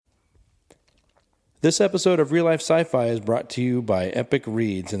This episode of Real Life Sci-Fi is brought to you by Epic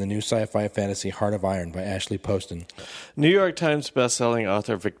Reads and the new sci-fi fantasy Heart of Iron by Ashley Poston. New York Times bestselling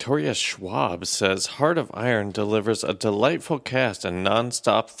author Victoria Schwab says Heart of Iron delivers a delightful cast and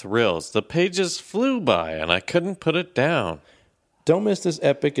non-stop thrills. The pages flew by and I couldn't put it down. Don't miss this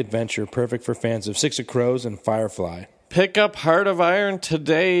epic adventure, perfect for fans of Six of Crows and Firefly. Pick up Heart of Iron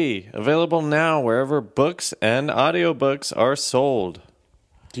today. Available now wherever books and audiobooks are sold.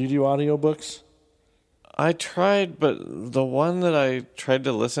 Do you do audiobooks? I tried, but the one that I tried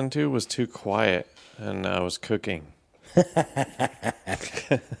to listen to was too quiet, and I was cooking.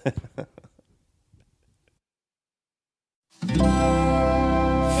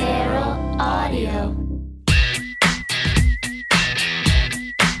 Feral Audio.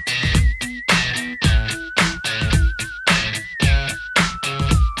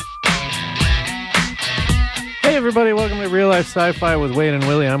 Hey, everybody, welcome to Real Life Sci-Fi with Wade and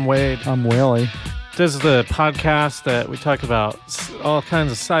Willie. I'm Wade. I'm Willie. This is the podcast that we talk about all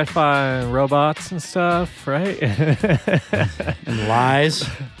kinds of sci-fi and robots and stuff, right? And lies.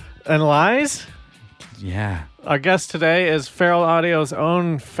 And lies? Yeah. Our guest today is Feral Audio's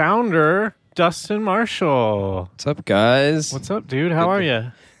own founder, Dustin Marshall. What's up, guys? What's up, dude? How are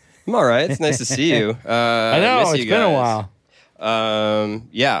you? I'm all right. It's nice to see you. I know, miss it's you been a guys. while.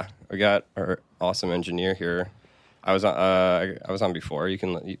 Yeah, we got our awesome engineer here. I was on before. You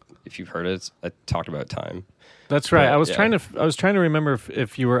can, if you've heard it, I talked about time. That's right. But, I was yeah. trying to remember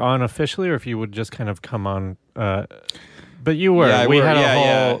if you were on officially or if you would just kind of come on. But you were. Yeah, We had a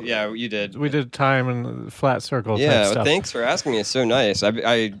whole. yeah, you did. We did time and flat circle type Yeah, stuff. but thanks for asking me. It's so nice.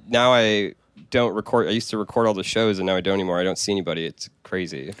 I don't record. I used to record all the shows, and now I don't anymore. I don't see anybody. It's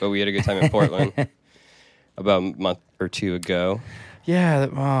crazy. But we had a good time in Portland about a month or two ago. Yeah.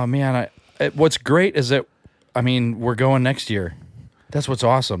 Oh, man. What's great is that, I mean, we're going next year. That's what's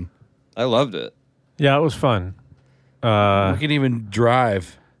awesome. I loved it. Yeah, it was fun. We can even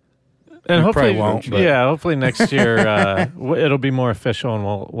drive. And We hopefully, probably won't, but- yeah, hopefully next year it'll be more official, and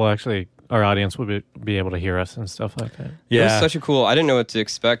we'll actually our audience will be able to hear us and stuff like that. It was such a cool. I didn't know what to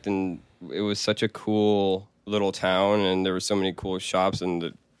expect, and it was such a cool little town, and there were so many cool shops, and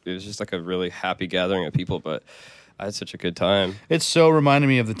it was just like a really happy gathering of people. But I had such a good time. It so reminded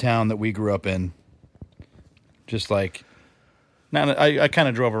me of the town that we grew up in. Just like, now I kind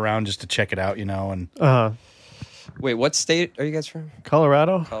of drove around just to check it out, you know, and Wait, what state are you guys from?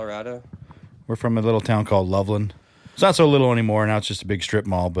 Colorado. Colorado. we're from a little town called Loveland. It's not so little anymore. Now it's just a big strip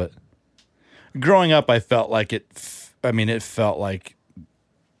mall, but growing up, I felt like it felt like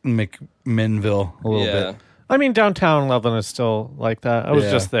McMinnville a little bit. I mean, downtown Loveland is still like that. I was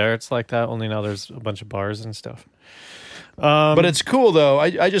Yeah. just there. It's like that. Only now there's a bunch of bars and stuff. But it's cool, though.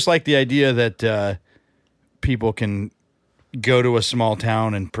 I just like the idea that people can go to a small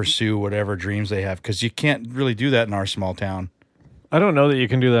town and pursue whatever dreams they have, because you can't really do that in our small town. I don't know that you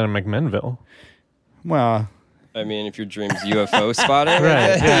can do that in McMinnville. Well, I mean, if your dream's UFO spotting,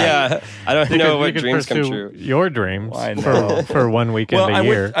 Right, yeah. I don't know You what could dreams come pursue true. Your dreams I know. for 1 weekend a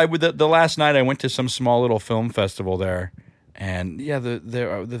year. The last night I went to some small little film festival there, and yeah,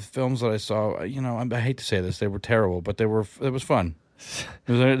 the films that I saw, you know, I hate to say this, they were terrible, but it was fun.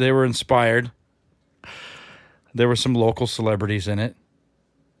 They were inspired. There were some local celebrities in it.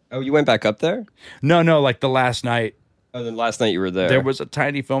 Oh, you went back up there? No, like the last night. Oh, then last night you were there. There was a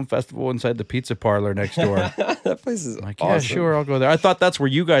tiny film festival inside the pizza parlor next door. That place is Like, awesome. yeah, sure, I'll go there. I thought that's where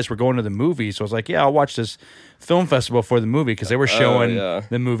you guys were going to the movie, so I was like, yeah, I'll watch this film festival for the movie, because they were showing yeah.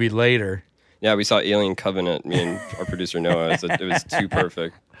 the movie later. Yeah, we saw Alien Covenant. Me and our producer Noah. It was too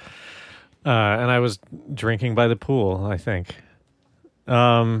perfect. And I was drinking by the pool, I think.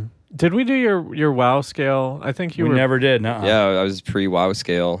 Did we do your WoW scale? I think you We were. never did, no. Yeah, I was pre-WoW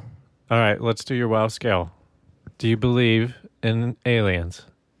scale. All right, let's do your WoW scale. Do you believe in aliens?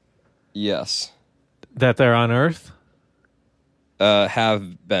 Yes. That they're on Earth,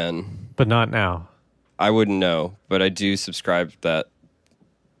 Have been. but not now? I wouldn't know, but I do subscribe that.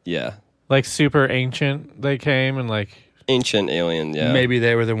 Yeah. Like super ancient, they came and like. Ancient alien, yeah. Maybe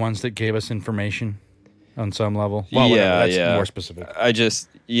they were the ones that gave us information on some level. Well, Yeah, whatever, that's yeah. more specific.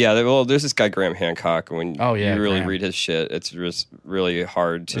 There's this guy, Graham Hancock. When Oh, yeah, you really Graham. read his shit, it's just really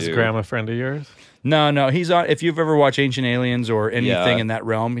hard to... Is Graham a friend of yours? No, he's on. If you've ever watched Ancient Aliens or anything Yeah. in that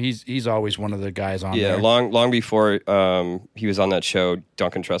realm, he's always one of the guys on Yeah, there. long before he was on that show,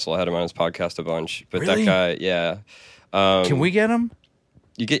 Duncan Trussell had him on his podcast a bunch. But Really? that guy, yeah. Can we get him?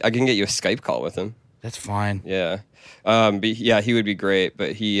 I can get you a Skype call with him. That's fine. Yeah. But yeah, he would be great.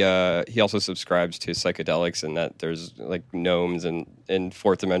 But he also subscribes to psychedelics and that there's like gnomes and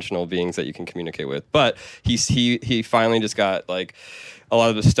fourth dimensional beings that you can communicate with. But he finally just got like a lot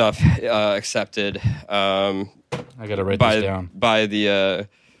of the stuff accepted. I got to write by this down. by the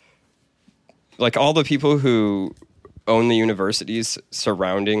like all the people who own the universities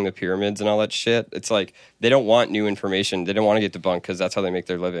surrounding the pyramids and all that shit. It's like they don't want new information. They don't want to get debunked because that's how they make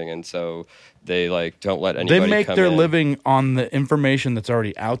their living, and so they like don't let anybody. They make come their in. living on the information that's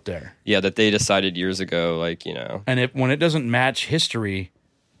already out there. Yeah, that they decided years ago. Like And when it doesn't match history,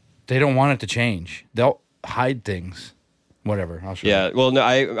 they don't want it to change. They'll hide things. Whatever. I'll show you. Yeah. Well, no,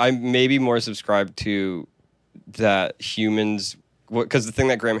 I maybe more subscribe to that humans. Because the thing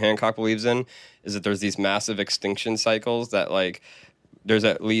that Graham Hancock believes in is that there's these massive extinction cycles that like there's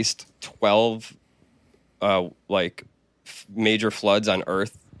at least 12 major floods on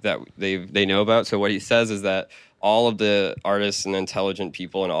Earth that they know about. So what he says is that all of the artists and intelligent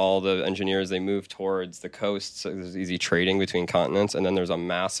people and all the engineers, they move towards the coasts. So there's easy trading between continents, and then there's a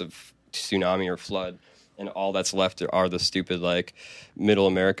massive tsunami or flood. And all that's left are the stupid, like, middle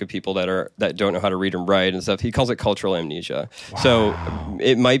America people that don't know how to read and write and stuff. He calls it cultural amnesia. Wow. So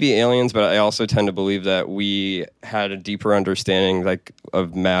it might be aliens, but I also tend to believe that we had a deeper understanding, like,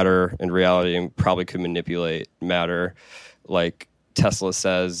 of matter and reality, and probably could manipulate matter. Like Tesla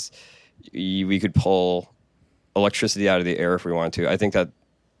says, we could pull electricity out of the air if we wanted to. I think that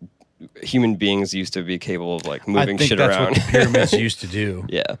human beings used to be capable of like moving shit around. What the pyramids used to do.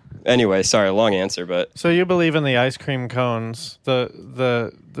 Yeah. Anyway, sorry, long answer, but So you believe in the ice cream cones?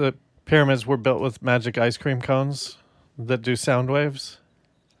 The pyramids were built with magic ice cream cones that do sound waves?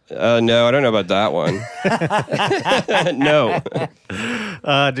 no, I don't know about that one. No.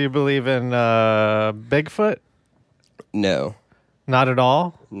 Do you believe in Bigfoot? No. Not at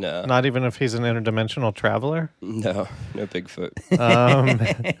all? No. Not even if he's an interdimensional traveler? No Bigfoot.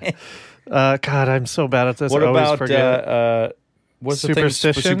 God, I'm so bad at this. What I always about forget. what's the thing?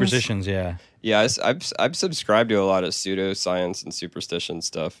 Superstitions? Superstitions, yeah. Yeah, I've subscribed to a lot of pseudoscience and superstition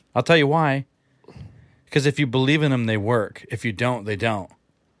stuff. I'll tell you why. Because if you believe in them, they work. If you don't, they don't.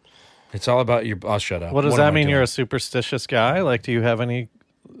 It's all about your... I'll shut up. What does am that I mean? doing? You're a superstitious guy? Like, do you have any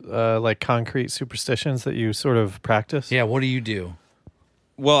like concrete superstitions that you sort of practice? Yeah, what do you do?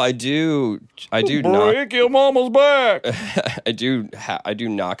 Well, I do knock. Break your mama's back. I do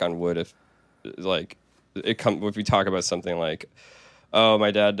knock on wood if like if we talk about something like, oh,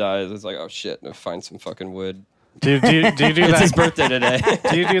 my dad dies, it's like, oh shit, find some fucking wood. Do you do It's his that? birthday today.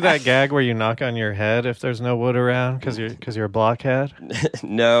 Do you do that gag where you knock on your head if there's no wood around because you're a blockhead?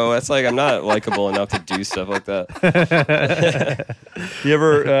 No, that's like I'm not likable enough to do stuff like that.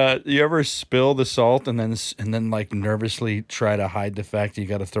 You ever spill the salt and then like nervously try to hide the fact that you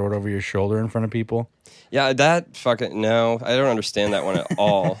got to throw it over your shoulder in front of people? Yeah, that fucking no, I don't understand that one at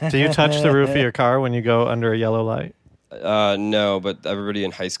all. Do you touch the roof of your car when you go under a yellow light? No, but everybody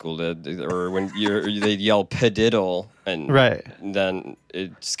in high school did, or when they'd yell "padiddle," and Right. then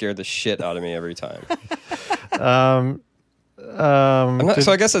it scared the shit out of me every time. So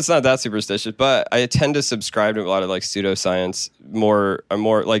I guess it's not that superstitious, but I tend to subscribe to a lot of like pseudoscience. I'm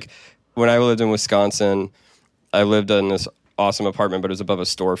more like when I lived in Wisconsin, I lived in this awesome apartment, but it was above a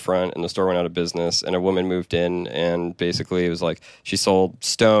storefront, and the store went out of business, and a woman moved in, and basically it was like she sold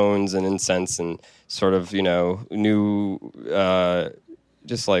stones and incense and sort of, new,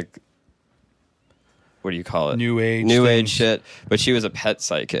 just like, what do you call it? New age age shit. But she was a pet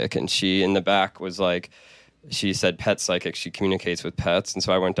psychic, and she, in the back, was like, she said pet psychic, she communicates with pets, and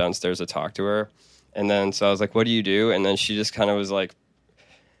so I went downstairs to talk to her, and then so I was like, what do you do? And then she just kind of was like,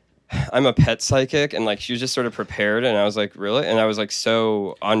 I'm a pet psychic, and like she was just sort of prepared, and I was like, really? And I was like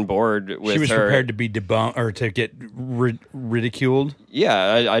so on board with her. She was prepared to be debunked or to get ridiculed.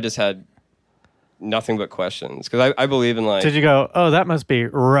 Yeah, I just had nothing but questions because I believe in like. Did you go, oh, that must be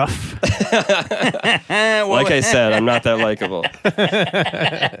rough? Like I said, I'm not that likable.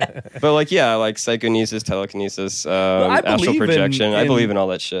 But like, yeah, like psychonesis, telekinesis, astral projection. I believe in all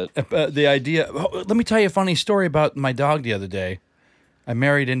that shit. The idea. Let me tell you a funny story about my dog the other day. I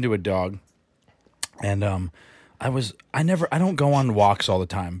married into a dog, and I don't go on walks all the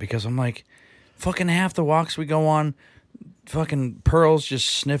time because I'm like, fucking half the walks we go on, fucking Pearl's just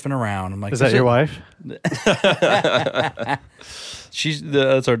sniffing around. I'm like, is that your wife?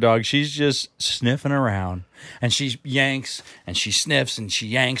 That's our dog. She's just sniffing around, and she yanks and she sniffs and she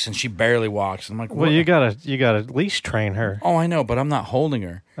yanks and she barely walks. I'm like, what? Well, you gotta leash train her. Oh, I know, but I'm not holding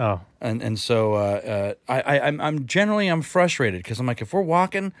her. Oh, and so I'm generally frustrated because I'm like, if we're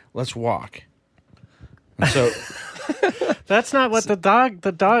walking, let's walk. And so that's not what the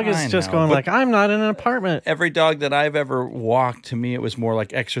dog is just going like, I'm not in an apartment. Every dog that I've ever walked, to me, it was more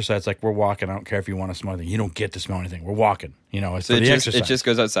like exercise. Like, we're walking. I don't care if you want to smell anything. You don't get to smell anything. We're walking. It's So for the exercise. it just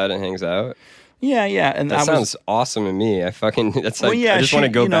goes outside and hangs out. Yeah, and That sounds awesome to me. I just want to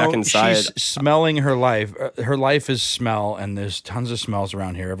go back inside. She's smelling her life. Her life is smell, and there's tons of smells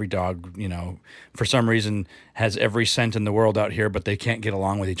around here. Every dog, for some reason, has every scent in the world out here, but they can't get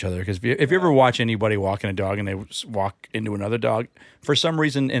along with each other. Because if you ever watch anybody walking a dog and they walk into another dog, for some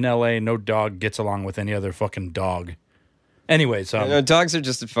reason in LA, no dog gets along with any other fucking dog. Anyways, dogs are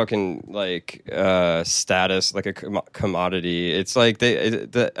just a fucking like status, like a commodity. It's like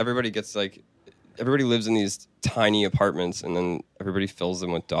everybody gets like. Everybody lives in these tiny apartments, and then everybody fills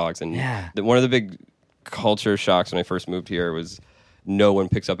them with dogs. And one of the big culture shocks when I first moved here was no one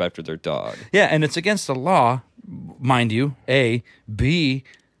picks up after their dog. Yeah, and it's against the law, mind you. A. B.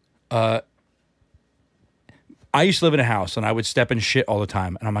 I used to live in a house, and I would step in shit all the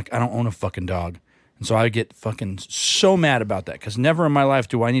time. And I'm like, I don't own a fucking dog. And so I get fucking so mad about that, because never in my life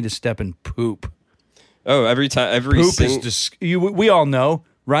do I need to step in poop. Oh, every time. Poop is we all know.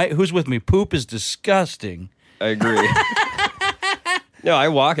 Right? Who's with me? Poop is disgusting. I agree. No, I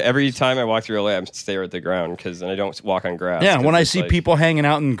walk every time I walk through LA. I stare at the ground and I don't walk on grass. Yeah, when I see people hanging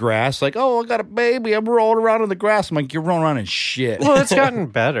out in grass, like, oh, I got a baby, I'm rolling around in the grass. I'm like, you're rolling around in shit. Well, it's gotten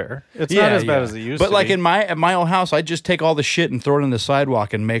better. It's not as bad as it used to be. But like at my old house, I just take all the shit and throw it on the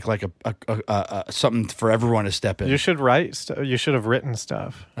sidewalk and make like a something for everyone to step in. You should write. You should have written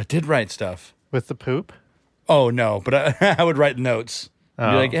stuff I did write stuff with the poop. Oh no, but I would write notes. Be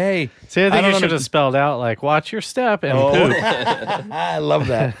like, hey. See, I think you should have spelled out, like, watch your step and poop. I love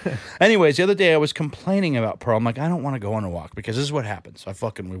that. Anyways, the other day I was complaining about Pearl. I'm like, I don't want to go on a walk because this is what happens.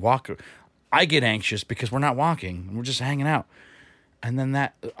 We walk. I get anxious because we're not walking. We're just hanging out. And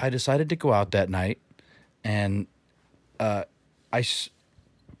then I decided to go out that night. And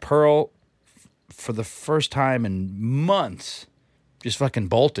Pearl, for the first time in months, just fucking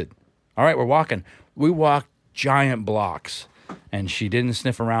bolted. All right, we're walking. We walked giant blocks. And she didn't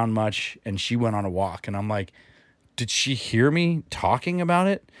sniff around much, and she went on a walk. And I'm like, did she hear me talking about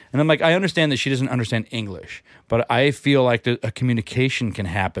it? And I'm like, I understand that she doesn't understand English, but I feel like a communication can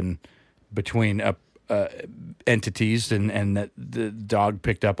happen between entities, and that the dog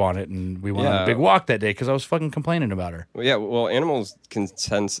picked up on it, and we went on a big walk that day because I was fucking complaining about her. Well, animals can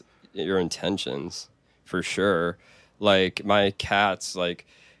sense your intentions for sure. Like my cats, like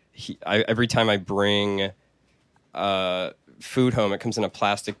every time I bring food home, it comes in a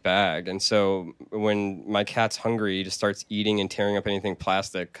plastic bag, and so when my cat's hungry, he just starts eating and tearing up anything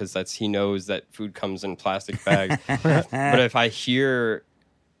plastic because he knows that food comes in plastic bags. But if I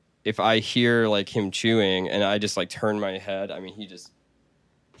hear like him chewing and I just like turn my head, I mean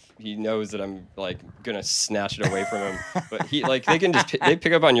he knows that I'm like gonna snatch it away from him. But they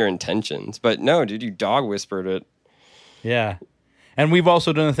pick up on your intentions. But no, dude, you dog whispered it. Yeah. And we've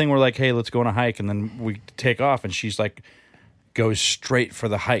also done the thing where like, hey, let's go on a hike, and then we take off, and she's like goes straight for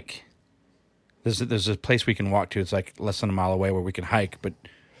the hike. There's a place we can walk to. It's like less than a mile away where we can hike. But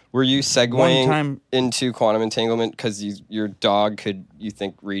were you segueing into quantum entanglement because your dog could, you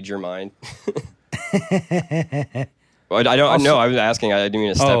think, read your mind? Well, I don't know. I was asking. I didn't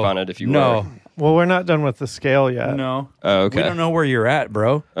mean to step on it. If you were. Well, we're not done with the scale yet. No. Oh, okay. We don't know where you're at,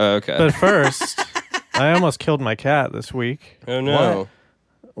 bro. Oh, okay. But first, I almost killed my cat this week. Oh no. What?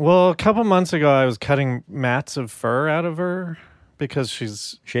 Well, a couple months ago, I was cutting mats of fur out of her because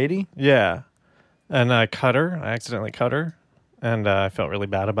she's... Shady? Yeah. And I accidentally cut her, and I felt really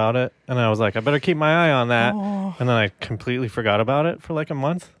bad about it. And I was like, I better keep my eye on that. Oh. And then I completely forgot about it for like a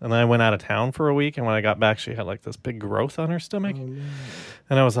month. And then I went out of town for a week, and when I got back, she had like this big growth on her stomach. Oh, no.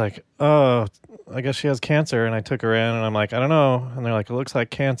 And I was like, oh, I guess she has cancer. And I took her in, and I'm like, I don't know. And they're like, it looks like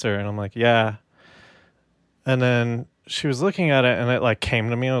cancer. And I'm like, yeah. And then she was looking at it, and it like came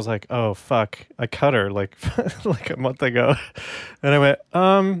to me. I was like, "Oh fuck! I cut her like like a month ago." And I went,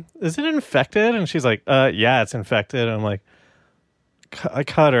 "Is it infected?" And she's like, "Yeah, it's infected." And I'm like, "I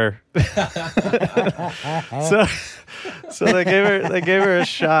cut her." so they gave her a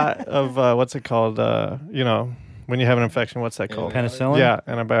shot of what's it called? When you have an infection, what's that called? Penicillin. Yeah,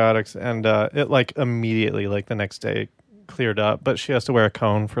 antibiotics, and it like immediately, like the next day, cleared up. But she has to wear a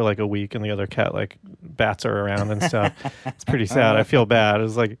cone for like a week, and the other cat like bats her around and stuff. It's pretty sad. I feel bad. It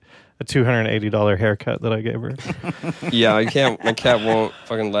was like a $280 haircut that I gave her. Yeah, my cat won't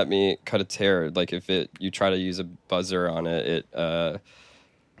fucking let me cut its hair. Like if you try to use a buzzer on it, it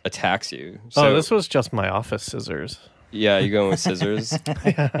attacks you. So, this was just my office scissors. Yeah, you going with scissors?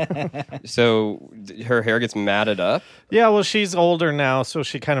 So her hair gets matted up? Yeah, well, she's older now, so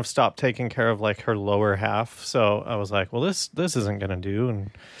she kind of stopped taking care of like her lower half. So I was like, well, this isn't going to do.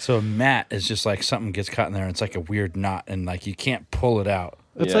 And so a mat is just like something gets caught in there, and it's like a weird knot, and like you can't pull it out.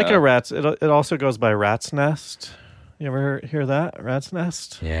 It's like a rat's. It also goes by rat's nest. You ever hear that? Rat's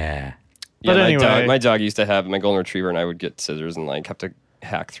nest? Yeah. But Yeah, anyway. my dog used to have my golden retriever, and I would get scissors and like have to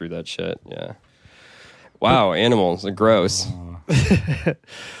hack through that shit. Yeah. Wow, animals are gross. This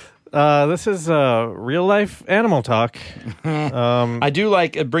is real life animal talk. I do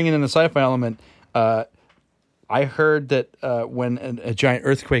like bringing in the sci-fi element. I heard that when a giant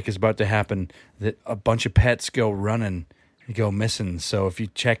earthquake is about to happen, that a bunch of pets go running, go missing. So if you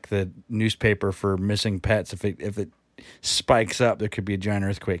check the newspaper for missing pets, if it spikes up, there could be a giant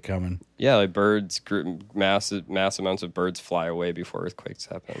earthquake coming. Yeah, like birds, mass amounts of birds fly away before earthquakes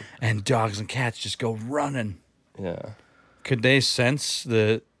happen. And dogs and cats just go running. Yeah. Could they sense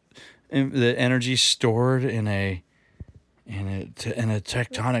the energy stored in a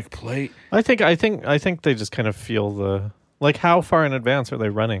tectonic plate? I think they just kind of feel how far in advance are they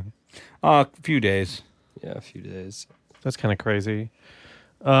running? A few days. Yeah, a few days. That's kind of crazy.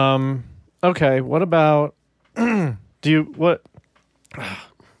 Okay, what about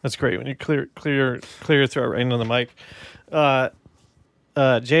that's great when you clear your throat right into the mic.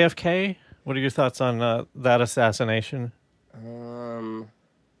 JFK, what are your thoughts on that assassination?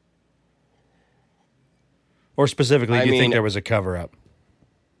 Or specifically, do you think mean, there was a cover-up?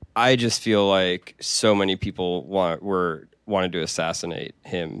 I just feel like so many people wanted to assassinate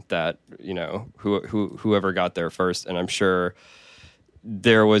him that, you know, whoever got there first, and I'm sure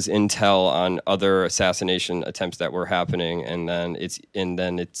there was intel on other assassination attempts that were happening, and then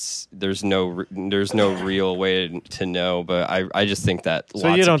there's no real way to know. But I just think that.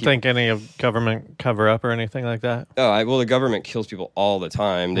 So you don't think any of government cover up or anything like that? Oh, well, the government kills people all the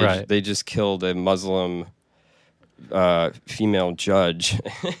time. Right. They just killed a Muslim female judge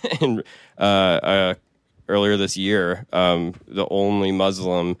earlier this year. The only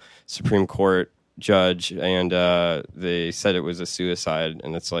Muslim Supreme Court judge, and they said it was a suicide,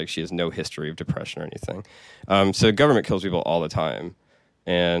 and it's like she has no history of depression or anything. So government kills people all the time,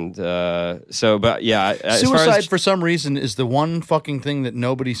 and but yeah, suicide for some reason is the one fucking thing that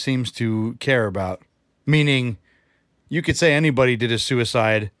nobody seems to care about. Meaning, you could say anybody did a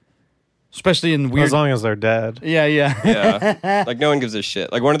suicide, especially in weird. As long as they're dead. Yeah. yeah, like no one gives a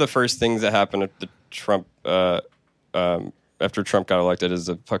shit. Like one of the first things that happened at the Trump. After Trump got elected, is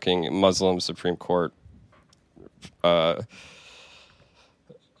the fucking Muslim Supreme Court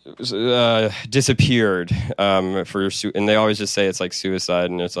disappeared and they always just say it's like suicide,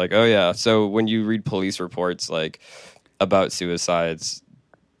 and it's like, oh yeah. So when you read police reports like about suicides,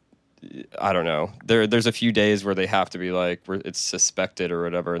 I don't know. There's a few days where they have to be like, where it's suspected or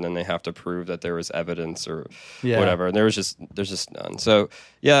whatever, and then they have to prove that there was evidence or whatever. And there's just none. So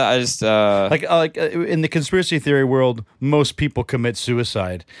yeah, I just like in the conspiracy theory world, most people commit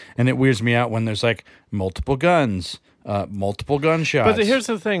suicide, and it weirds me out when there's like multiple guns, multiple gunshots. But here's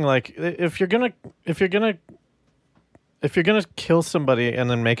the thing: like, if you're gonna kill somebody and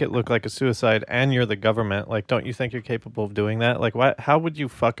then make it look like a suicide, and you're the government, like, don't you think you're capable of doing that? Like, how would you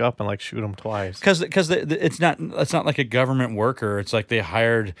fuck up and like shoot them twice? Because it's not like a government worker. It's like they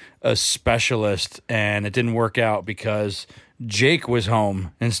hired a specialist, and it didn't work out because Jake was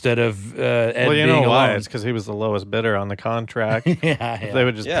home instead of Ed well, you being know why? alone. It's because he was the lowest bidder on the contract. yeah. If they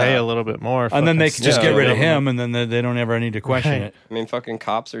would just pay a little bit more, And then they could just Yeah. get rid of him, and then they don't ever need to question Right. it. I mean, fucking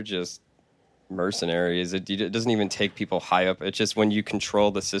cops are just mercenaries. It doesn't even take people high up. It's just when you control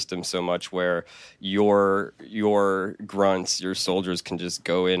the system so much where your grunts, your soldiers can just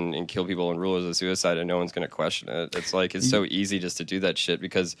go in and kill people and rule as a suicide, and no one's going to question it. It's like, it's so easy just to do that shit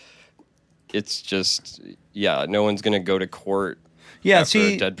because it's just, no one's going to go to court. Yeah, after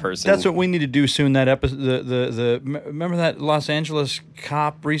a dead person. That's what we need to do soon. That episode, remember that Los Angeles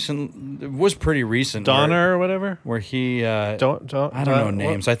cop was pretty recent. Donner or whatever. where he I don't know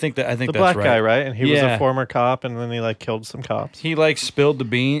names. I think the that's black right. guy, right? And he was Yeah. a former cop, and then he like killed some cops. He like spilled the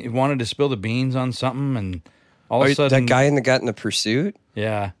bean. He wanted to spill the beans on something, and all of a sudden, that guy got in the pursuit?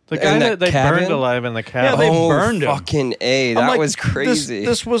 yeah, The guy And that they cabin? burned alive in the cabin. they Oh, burned him. fucking A. I'm That like, was crazy.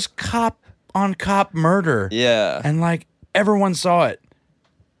 This was cop on cop murder. Yeah. and like everyone saw it.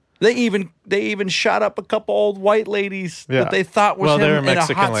 They even shot up a couple old white ladies Yeah. that they thought was Well, they him were in a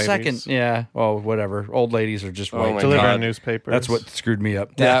Mexican hot ladies. second. Yeah, well, whatever. Old ladies are just Oh white. my Delivering God. newspapers. That's what screwed me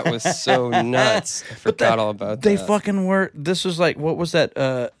up. That was so nuts. I forgot all about They that. fucking were. This was like, what was that?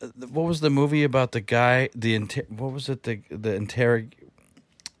 What was the movie about the guy? What was it? The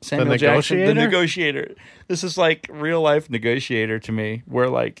Samuel Jackson, the Negotiator? Negotiator. This is like real life Negotiator to me. Where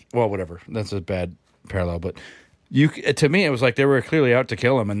like, well, whatever. That's a bad parallel, but. To me, it was like they were clearly out to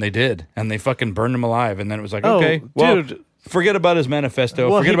kill him, and they did, and they fucking burned him alive. And then it was like, okay, well, dude. forget about his manifesto,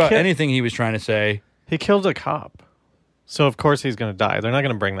 Well, forget he about ki- anything he was trying to say. He killed a cop. So of course he's going to die. They're not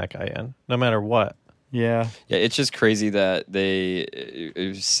going to bring that guy in, no matter what. Yeah. Yeah, it's just crazy that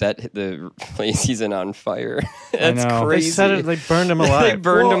they set the play season on fire. That's know. crazy. They said it. They burned him They alive.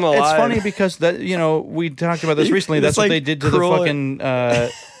 burned him alive. It's funny because that we talked about this recently. That's It's what like they did to the cruel- fucking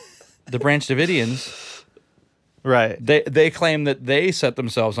the Branch Davidians. Right. They claim that they set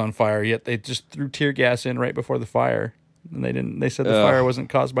themselves on fire, yet they just threw tear gas in right before the fire. And they didn't. They said the fire wasn't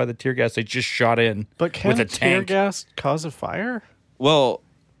caused by the tear gas. They just shot in But can with a tear tank. gas cause a fire? Well,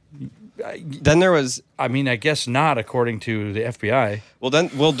 then there was I mean, I guess not, according to the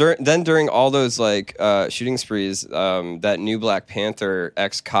FBI. during all those like shooting sprees, that new Black Panther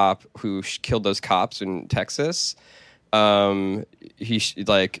ex-cop who killed those cops in Texas, he had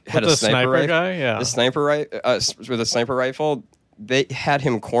the a sniper sniper rifle. guy? Yeah. The sniper with a sniper rifle. They had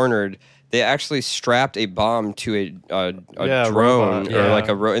him cornered. They actually strapped a bomb to a drone robot. or like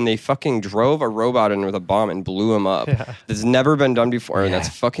and they fucking drove a robot in with a bomb and blew him up. Yeah. That's never been done before, and that's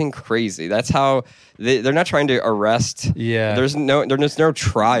fucking crazy. That's how they're not trying to arrest. Yeah. there's no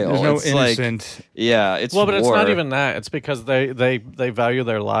trial. There's no It's like- innocent. it's Well, but it's war. not even that. It's because they value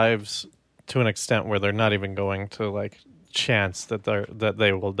their lives to an extent where they're not even going to like chance that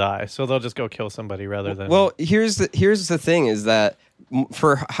they will die. So they'll just go kill somebody rather than. Well, here's the thing is that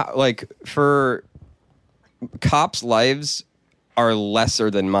for cops' lives are lesser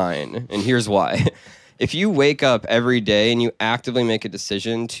than mine, and here's why. If you wake up every day and you actively make a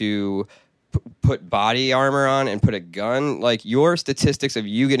decision to put body armor on and put a gun, like your statistics of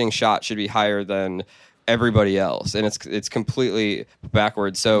you getting shot should be higher than everybody else, and it's completely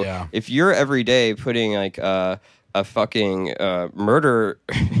backwards. So Yeah. if you're every day putting like a fucking murder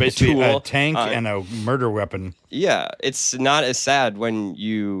Basically, tool a tank and a murder weapon. yeah, it's not as sad when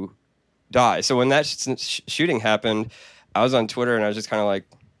you die. So when that shooting happened, I was on Twitter and I was just kind of like,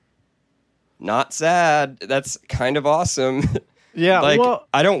 not sad. That's kind of awesome. yeah. Like, well,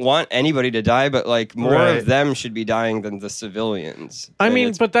 I don't want anybody to die, but like more Right. of them should be dying than the civilians. I And mean,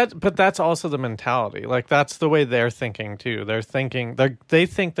 it's- but that's also the mentality. Like that's the way they're thinking too. They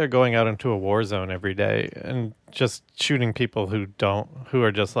think they're going out into a war zone every day and just shooting people who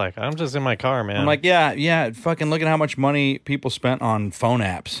are just like, I'm just in my car, man. I'm like, yeah. Fucking look at how much money people spent on phone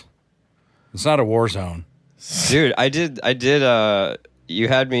apps. It's not a war zone. dude, I did. You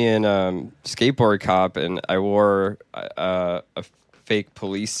had me in skateboard cop, and I wore a fake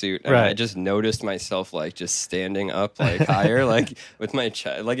police suit, and I Right. just noticed myself like just standing up like higher, like with my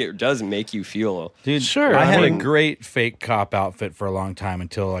chest. Like it does make you feel. Dude, Sure, I I had mean- a great fake cop outfit for a long time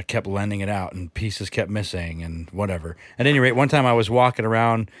until I kept lending it out and pieces kept missing and whatever. At any rate, one time I was walking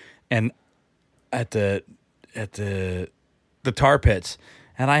around and at the tar pits,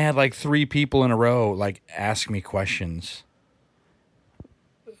 and I had like 3 people in a row like ask me questions,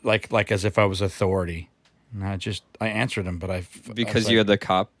 like as if I was authority. And I answered them, but Because I you was had the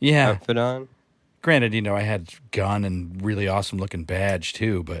cop Yeah. outfit on. granted, I had gun and really awesome looking badge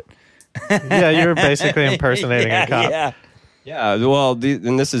too, but yeah, you're basically impersonating a cop. Yeah. Yeah, well,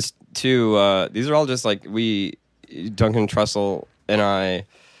 and this is too. These are all just like Duncan Trussell and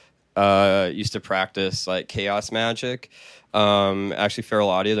I used to practice like chaos magic. Actually, Feral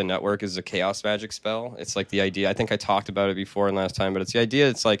Audio, the network, is a chaos magic spell. It's like the idea. I think I talked about it before and last time, but it's the idea.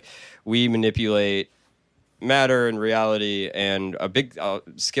 It's like we manipulate matter and reality, and I'll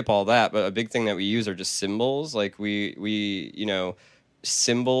skip all that, but a big thing that we use are just symbols. Like we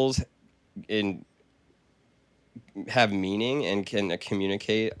symbols have meaning and can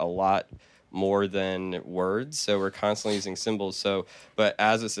communicate a lot more than words. So we're constantly using symbols. So, but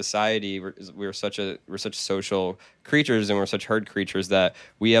as a society, we're such social creatures, and we're such herd creatures that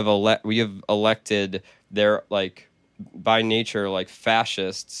we have elected their like by nature like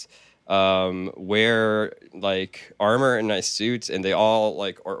fascists. Wear like armor and nice suits, and they all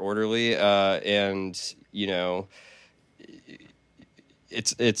like are orderly, and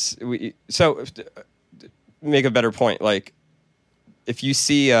so make a better point. Like if you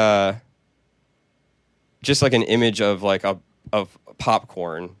see just like an image of like of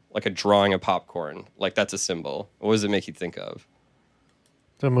popcorn, like a drawing of popcorn, like that's a symbol. What does it make you think of?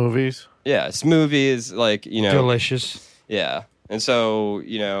 The movies. Yeah, it's movies, like Delicious. Yeah. And so,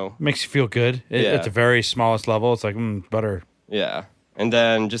 Makes you feel good. Yeah. At the very smallest level, it's like butter. yeah. And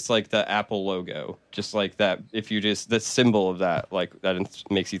then just like the Apple logo, just like that, if you just, the symbol of that, like that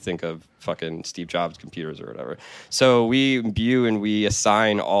makes you think of fucking Steve Jobs computers or whatever. So we imbue and we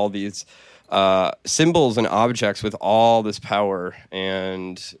assign all these symbols and objects with all this power,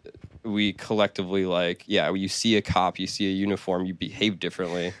 and we collectively you see a cop, you see a uniform, you behave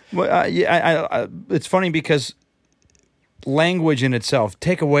differently. Well, it's funny because language in itself,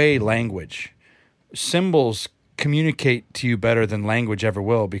 take away language, symbols communicate to you better than language ever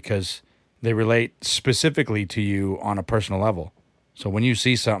will, because They relate specifically to you on a personal level. So when you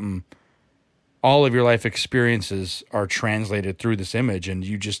see something, all of your life experiences are translated through this image, and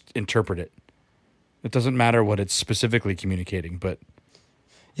you just interpret it. It doesn't matter what it's specifically communicating, but...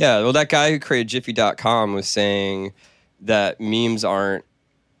 Yeah, well, that guy who created Jiffy.com was saying that memes aren't,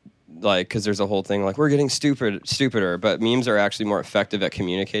 like, because there's a whole thing like, we're getting stupider, but memes are actually more effective at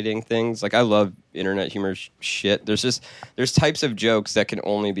communicating things. Like, I love internet humor shit. There's types of jokes that can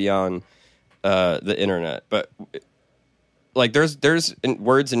only be on the internet, but like there's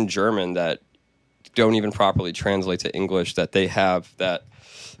words in German that don't even properly translate to English that they have that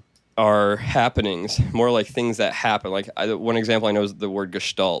are happenings, more like things that happen. Like one example I know is the word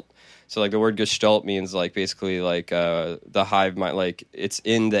Gestalt. So like the word Gestalt means like basically like the hive mind, like it's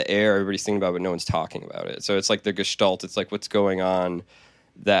in the air, everybody's thinking about it, but no one's talking about it. So it's like the Gestalt, it's like what's going on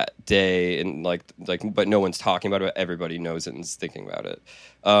that day, and like but no one's talking about it, everybody knows it and is thinking about it.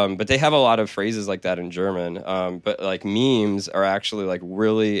 But they have a lot of phrases like that in German. But like memes are actually like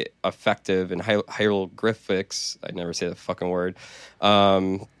really effective in hieroglyphics. I never say the fucking word.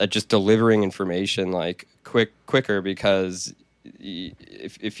 At just delivering information like quicker, because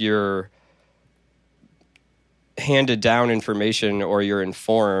if you're handed down information or you're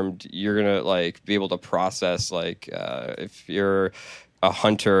informed, you're gonna like be able to process. Like if you're a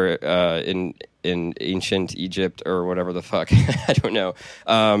hunter in ancient Egypt or whatever the fuck, I don't know.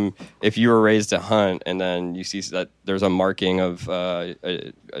 If you were raised to hunt and then you see that there's a marking of a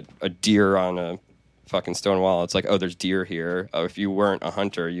deer on a fucking stone wall, it's like, oh, there's deer here. If you weren't a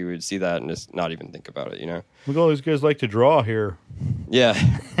hunter, you would see that and just not even think about it, you know? Look, all these guys like to draw here. Yeah.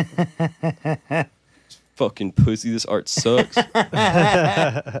 Fucking pussy, this art sucks.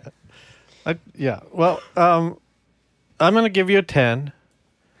 Yeah. Well, I'm going to give you a 10.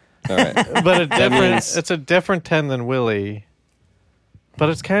 All right. But it's a different 10 than Willie. But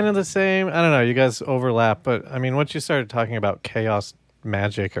it's kind of the same. I don't know. You guys overlap. But, I mean, once you started talking about chaos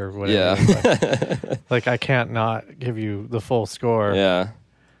magic or whatever, Yeah. like I can't not give you the full score. Yeah.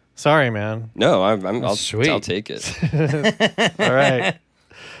 Sorry, man. No, I'll take it. All right.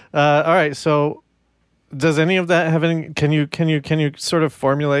 All right. So... does any of that have any? Can you sort of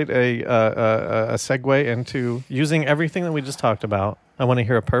formulate a segue into using everything that we just talked about? I want to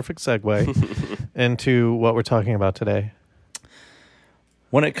hear a perfect segue into what we're talking about today.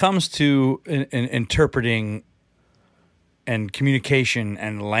 When it comes to interpreting and communication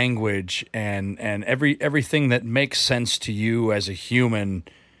and language and everything that makes sense to you as a human,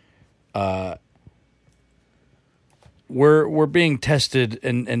 we're being tested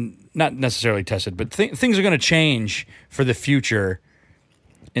and not necessarily tested, but things are going to change for the future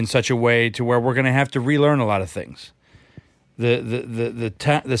in such a way to where we're going to have to relearn a lot of things.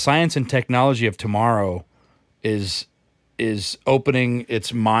 The science and technology of tomorrow is opening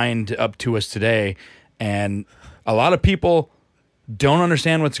its mind up to us today, and a lot of people don't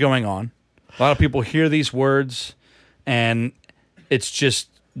understand what's going on. A lot of people hear these words, and it's just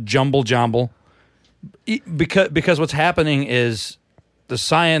jumble. Because what's happening is the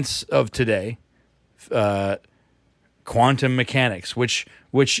science of today, quantum mechanics, which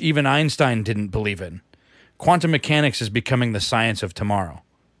even Einstein didn't believe in. Quantum mechanics is becoming the science of tomorrow,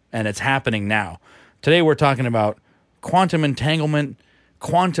 and it's happening now. Today we're talking about quantum entanglement,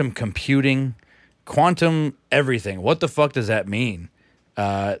 quantum computing, quantum everything. What the fuck does that mean?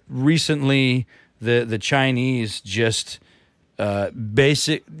 Recently, the Chinese just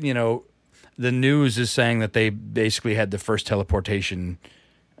the news is saying that they basically had the first teleportation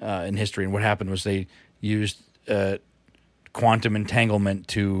in history, and what happened was they used quantum entanglement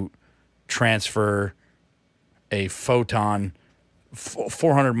to transfer a photon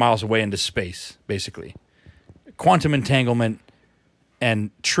 400 miles away into space, basically. Quantum entanglement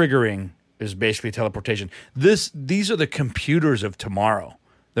and triggering is basically teleportation. These are the computers of tomorrow.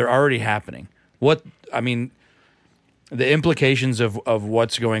 They're already happening. The implications of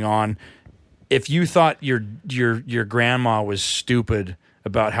what's going on. If you thought your grandma was stupid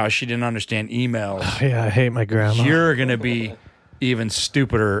about how she didn't understand emails, Yeah, I hate my grandma. you're going to be even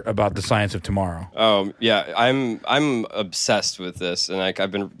stupider about the science of tomorrow. Yeah, I'm obsessed with this, and like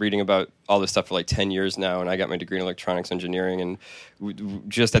I've been reading about all this stuff for like 10 years now, and I got my degree in electronics engineering, and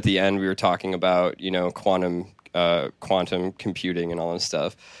just at the end we were talking about quantum computing and all this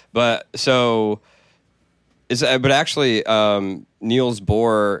stuff. But actually Niels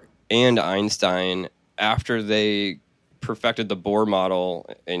Bohr and Einstein, after they perfected the Bohr model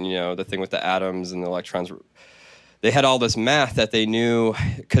and the thing with the atoms and the electrons, they had all this math that they knew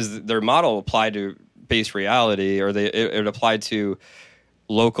because their model applied to base reality, or it applied to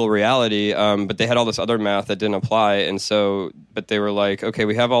local reality, but they had all this other math that didn't apply. And so, but they were like, okay,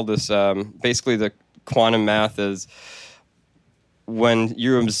 we have all this, basically the quantum math is when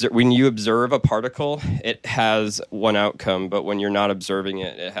you observe a particle, it has one outcome, but when you're not observing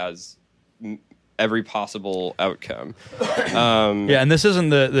it, it has every possible outcome. Yeah, and this isn't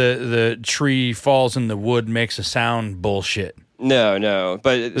the tree falls in the wood makes a sound bullshit. No,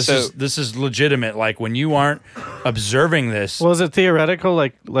 but This is legitimate. Like when you aren't observing this. Well, is it theoretical,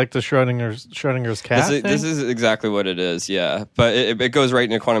 like the Schrodinger's cat? This is exactly what it is. Yeah, but it goes right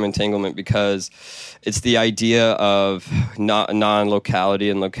into quantum entanglement because it's the idea of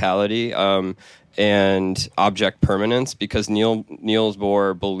non-locality and locality and object permanence. Because Niels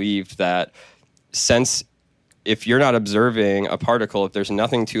Bohr believed that since if you're not observing a particle, if there's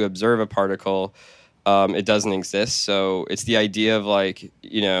nothing to observe a particle, it doesn't exist. So it's the idea of like,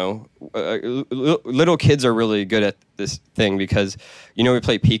 little kids are really good at this thing because, we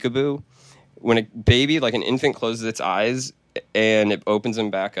play peekaboo. When a baby, like an infant, closes its eyes and it opens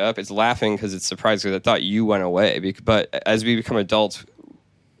them back up, it's laughing because it's surprised because it thought you went away. But as we become adults,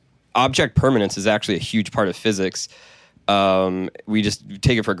 object permanence is actually a huge part of physics. We just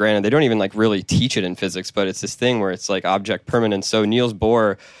take it for granted. They don't even like really teach it in physics, but it's this thing where it's like object permanence. So Niels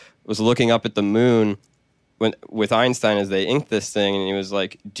Bohr was looking up at the moon with Einstein as they inked this thing, and he was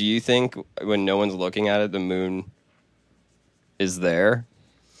like, do you think when no one's looking at it, the moon is there?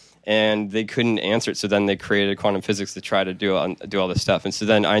 And they couldn't answer it, so then they created quantum physics to try to do all this stuff. And so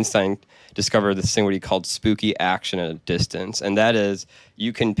then Einstein discovered this thing what he called spooky action at a distance, and that is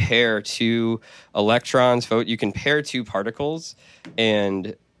you can pair two electrons, you can pair two particles,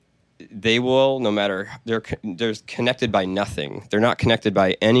 and they will, no matter, they're connected by nothing. They're not connected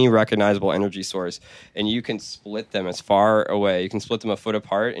by any recognizable energy source. And you can split them as far away. You can split them a foot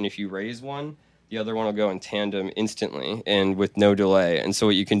apart. And if you raise one, the other one will go in tandem instantly and with no delay. And so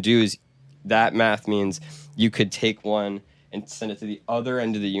what you can do is that math means you could take one and send it to the other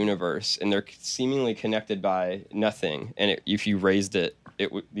end of the universe. And they're seemingly connected by nothing. And if you raised it,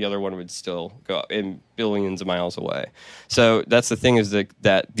 the other one would still go in billions of miles away. So that's the thing is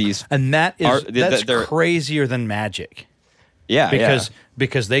that these and that's crazier than magic. Yeah,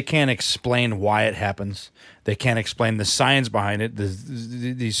 because they can't explain why it happens. They can't explain the science behind it.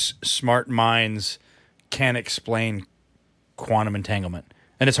 These smart minds can't explain quantum entanglement,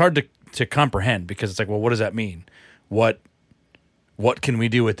 and it's hard to comprehend because it's like, well, what does that mean? What can we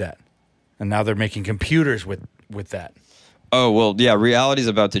do with that? And now they're making computers with that. Oh, well, yeah, reality's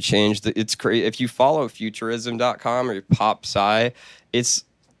about to change. It's crazy. If you follow futurism.com or pop sci, it's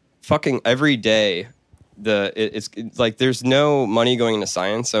fucking every day. It's like there's no money going into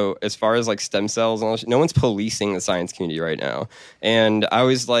science. So as far as like stem cells and all that, no one's policing the science community right now. And I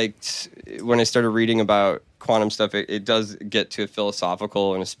always liked when I started reading about quantum stuff, it does get to a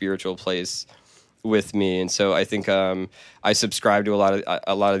philosophical and a spiritual place with me, and so I think I subscribe to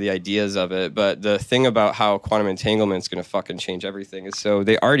a lot of the ideas of it. But the thing about how quantum entanglement is going to fucking change everything is so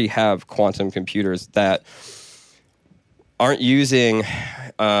they already have quantum computers that aren't using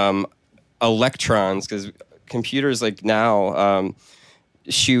electrons because computers like now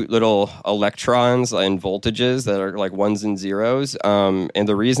shoot little electrons and voltages that are like ones and zeros. And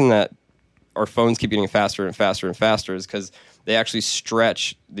the reason that our phones keep getting faster and faster and faster is because they actually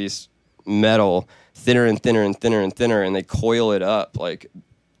stretch these metal thinner and thinner and thinner and thinner, and they coil it up like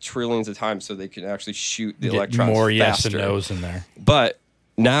trillions of times so they can actually shoot the electrons more faster. yes and no's in there. But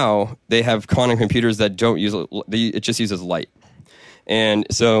now they have quantum computers that don't use it just uses light, and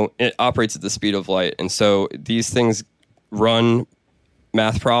so it operates at the speed of light. And so these things run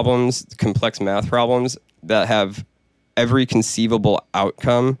math problems, complex math problems that have every conceivable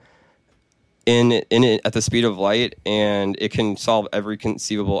outcome in it at the speed of light, and it can solve every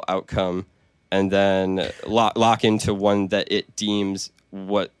conceivable outcome and then lock into one that it deems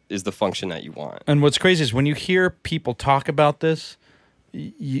what is the function that you want. And what's crazy is when you hear people talk about this,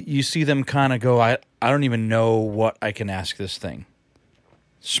 you see them kind of go, I don't even know what I can ask this thing.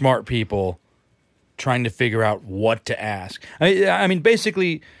 Smart people trying to figure out what to ask. I mean,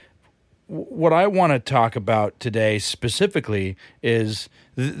 basically, what I want to talk about today specifically is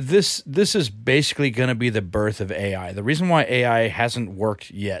this is basically going to be the birth of AI. The reason why AI hasn't worked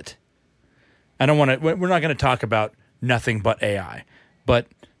yet, we're not going to talk about nothing but AI, but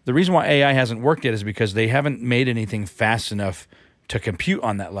the reason why AI hasn't worked yet is because they haven't made anything fast enough to compute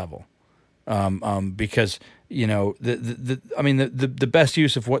on that level. Because the best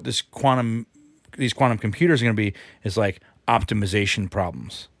use of what these quantum computers are going to be is like optimization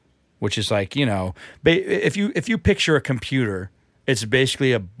problems, which is like, if you picture a computer, it's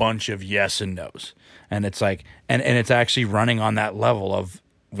basically a bunch of yes and no's, and it's like, and it's actually running on that level of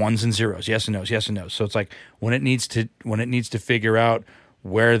ones and zeros, yes and no's, yes and no's. So it's like when it needs to figure out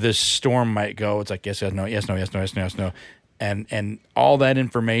where this storm might go, it's like yes, yes, no, yes, no, yes, no, yes, no, yes, no, and all that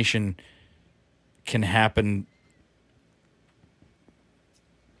information can happen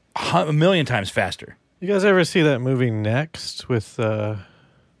a million times faster. You guys ever see that movie Next with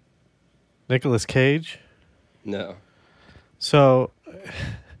Nicolas Cage? No. So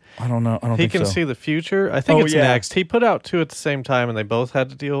I don't know. I don't he think can so. see the future. I think it's yeah. Next. He put out 2 at the same time, and they both had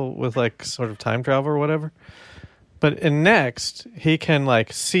to deal with like sort of time travel or whatever. But in Next, he can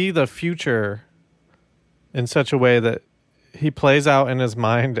like see the future in such a way that he plays out in his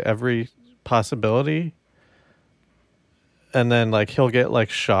mind every possibility, and then like he'll get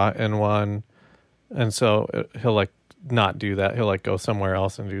like shot in one, and so he'll like not do that. He'll like go somewhere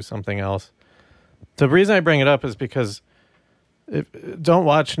else and do something else. The reason I bring it up is because don't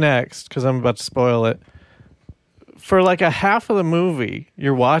watch Next because I'm about to spoil it. For like a half of the movie,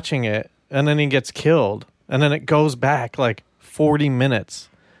 you're watching it, and then he gets killed, and then it goes back like 40 minutes,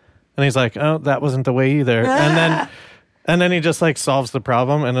 and he's like, "Oh, that wasn't the way either," and then he just like solves the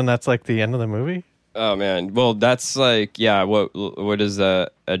problem, and then that's like the end of the movie. Oh man, well that's like what is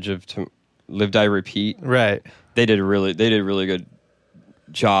the Edge of Live Die Repeat? Right. They did a really good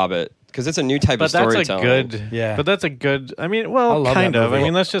job at, because it's a new type of storytelling. But that's a good. I mean, well, kind of. I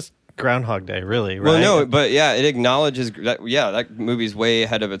mean, that's just Groundhog Day, really. Right? Well, no, but yeah, it acknowledges that. Yeah, that movie's way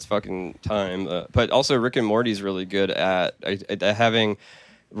ahead of its fucking time. But also, Rick and Morty's really good at having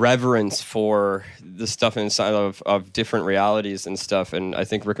reverence for the stuff inside of different realities and stuff. And I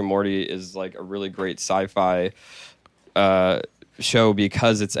think Rick and Morty is like a really great sci-fi show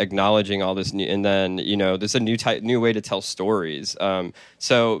because it's acknowledging all this new, and then there's a new way to tell stories.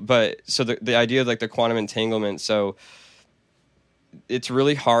 So the idea of like the quantum entanglement. So it's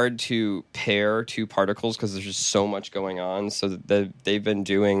really hard to pair 2 particles because there's just so much going on. So they've been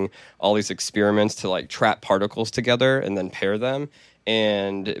doing all these experiments to like trap particles together and then pair them.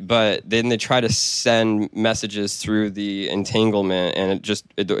 But then they try to send messages through the entanglement, and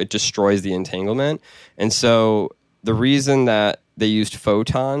it destroys the entanglement. And so the reason that they used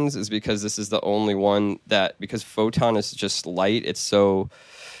photons is because this is the only one that, because photon is just light. A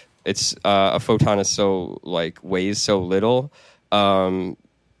photon is so like weighs so little.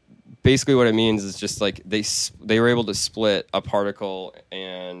 Basically what it means is just like they were able to split a particle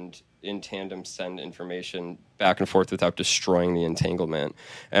and in tandem send information back and forth without destroying the entanglement.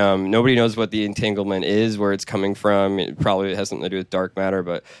 Nobody knows what the entanglement is, where it's coming from. It probably has something to do with dark matter,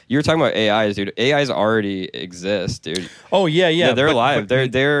 but you were talking about AIs, dude. AIs already exist, dude. Oh, yeah. They're alive.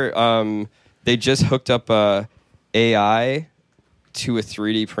 They just hooked up a AI to a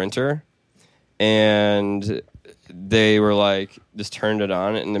 3D printer, and they were like, just turned it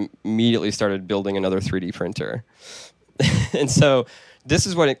on and immediately started building another 3D printer. And so this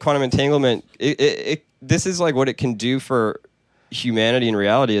is what quantum entanglement, this is like what it can do for humanity in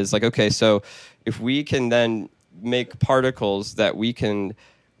reality is like, okay, so if we can then make particles that we can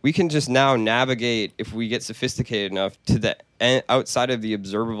just now navigate, if we get sophisticated enough, to the outside of the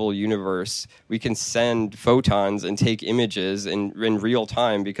observable universe, we can send photons and take images in real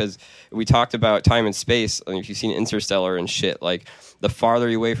time, because we talked about time and space. If you've seen Interstellar and shit, like the farther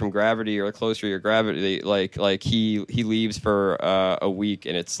you're away from gravity or the closer your gravity, like he leaves for a week,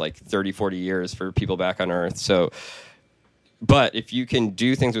 and it's like 30, 40 years for people back on Earth. So, but if you can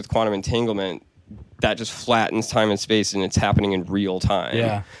do things with quantum entanglement, that just flattens time and space, and it's happening in real time.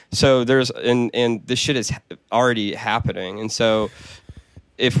 Yeah. So and this shit is already happening. And so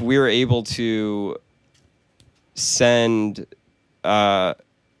if we're able to send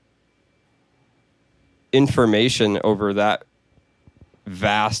information over that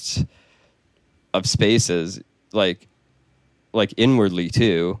vast of spaces, like inwardly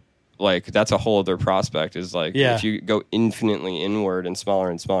too, like that's a whole other prospect, is like, if you go infinitely inward and smaller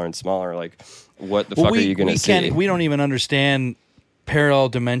and smaller and smaller, like what the fuck are you going to see? We don't even understand parallel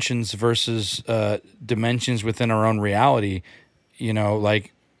dimensions versus dimensions within our own reality.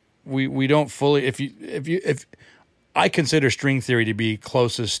 Like we don't fully, if I consider string theory to be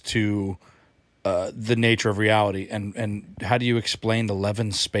closest to the nature of reality, and how do you explain the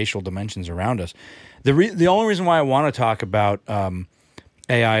 11 spatial dimensions around us? The only reason why I want to talk about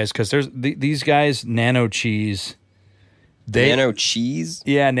AI is because there's these guys, Nano Cheese. Nano Cheese?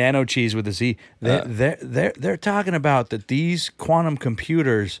 Yeah, Nano Cheese with a Z. They're talking about that these quantum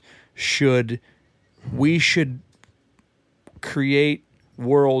computers we should create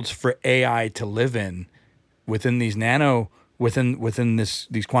worlds for AI to live in within these within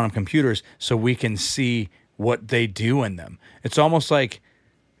these quantum computers, so we can see what they do in them. It's almost like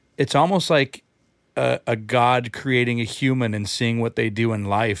a god creating a human and seeing what they do in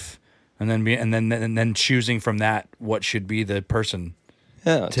life, and then choosing from that what should be the person.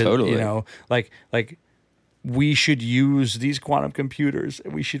 Yeah, totally. You know, like we should use these quantum computers,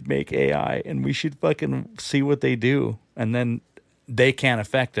 and we should make AI, and we should fucking see what they do, and then they can't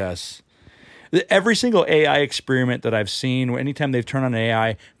affect us. Every single AI experiment that I've seen, anytime they've turned on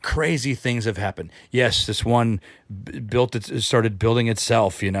AI, crazy things have happened. Yes, this one started building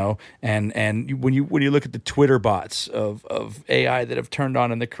itself, you know, and when you look at the Twitter bots of AI that have turned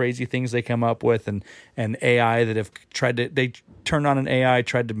on and the crazy things they come up with, and AI that have they turned on an AI,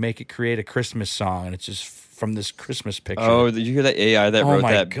 tried to make it create a Christmas song, and it's just from this Christmas picture. Oh, did you hear that AI that wrote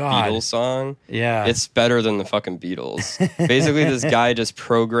my that God. Beatles song? Yeah. It's better than the fucking Beatles. Basically, this guy just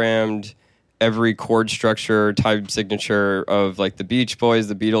programmed every chord structure, time signature of like the Beach Boys,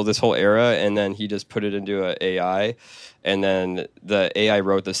 the Beatles, this whole era, and then he just put it into an AI, and then the AI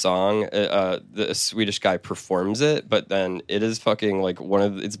wrote the song. The Swedish guy performs it, but then it is fucking like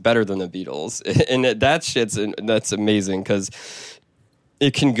it's better than the Beatles, and that's amazing because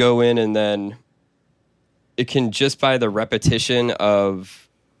it can go in and then it can, just by the repetition of.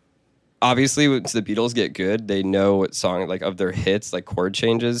 Obviously, once the Beatles get good, they know what song, like, of their hits, like chord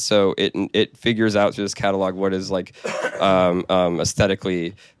changes. So it figures out through this catalog what is like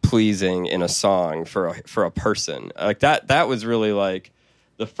aesthetically pleasing in a song for a person. Like that was really like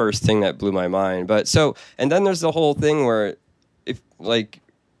the first thing that blew my mind. But so, and then there's the whole thing where if like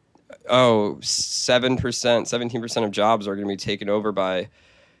 17% of jobs are going to be taken over by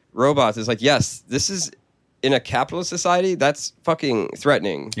robots. It's like, yes, this is. In a capitalist society, that's fucking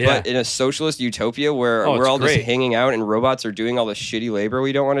threatening. Yeah. But in a socialist utopia where we're all just hanging out and robots are doing all the shitty labor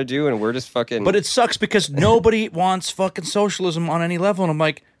we don't want to do, and we're just fucking. But it sucks because nobody wants fucking socialism on any level, and I'm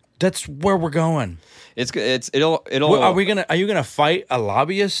like, that's where we're going. It'll. Are you gonna fight a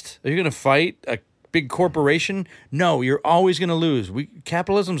lobbyist? Are you gonna fight a big corporation? No, you're always gonna lose.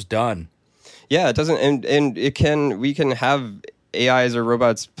 Capitalism's done. Yeah, it doesn't, and we can have AIs or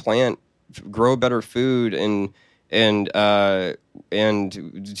robots grow better food and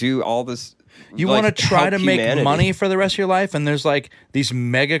do all this. You want to try to make money for the rest of your life, and there's like these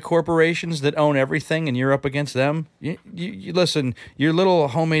mega corporations that own everything, and you're up against them. You listen. Your little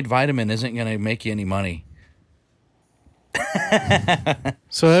homemade vitamin isn't going to make you any money.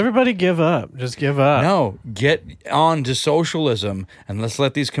 So everybody give up. Just give up. No, get on to socialism, and let's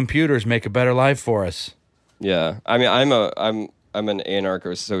let these computers make a better life for us. Yeah, I mean, I'm an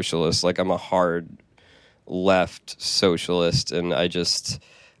anarcho-socialist. Like, I'm a hard left socialist, and I just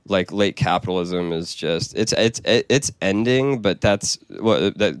like late capitalism is just it's ending. But that's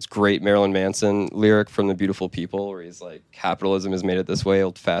great Marilyn Manson lyric from The Beautiful People, where he's like, capitalism has made it this way.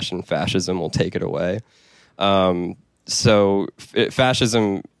 Old-fashioned fascism will take it away. Capitalism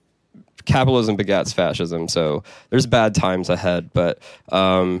begats fascism. So there's bad times ahead, but.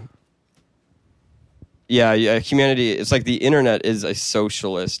 Yeah, humanity, it's like the internet is a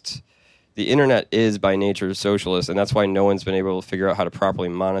socialist. The internet is by nature socialist, and that's why no one's been able to figure out how to properly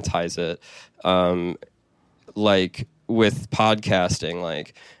monetize it. Like with podcasting,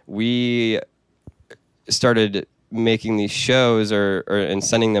 like we started making these shows and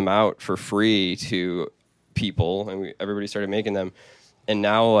sending them out for free to people, and everybody started making them. And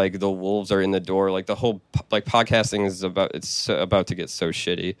now, like, the wolves are in the door. Like, the whole podcasting is about to get so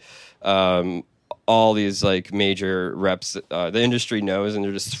shitty. All these like major reps, the industry knows, and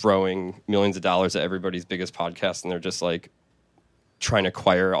they're just throwing millions of dollars at everybody's biggest podcast, and they're just like trying to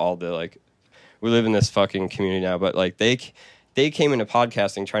acquire all the like. We live in this fucking community now, but like they came into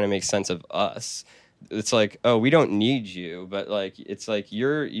podcasting trying to make sense of us. It's like, oh, we don't need you, but like it's like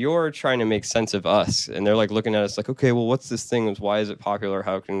you're trying to make sense of us, and they're like looking at us like, okay, well, what's this thing? Why is it popular?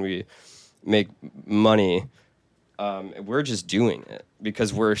 How can we make money? We're just doing it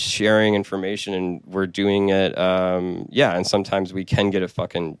because we're sharing information and we're doing it. And sometimes we can get a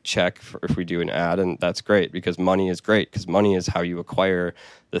fucking check if we do an ad, and that's great because money is great because money is how you acquire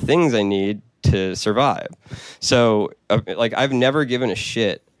the things I need to survive. So, like, I've never given a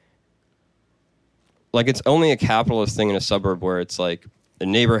shit. Like, it's only a capitalist thing in a suburb where it's like the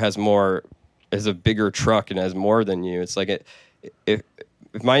neighbor has a bigger truck and has more than you. It's like if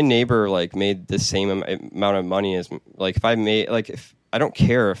my neighbor like made the same amount of money as like if I don't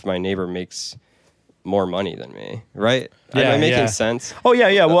care if my neighbor makes more money than me, right? Yeah, Am I making sense? Oh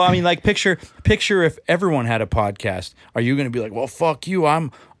yeah. Well, I mean, like picture if everyone had a podcast. Are you going to be like, well, fuck you? I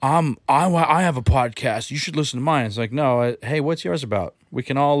have a podcast. You should listen to mine. It's like, no. Hey, what's yours about? We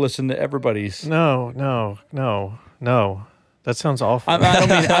can all listen to everybody's. No. That sounds awful. I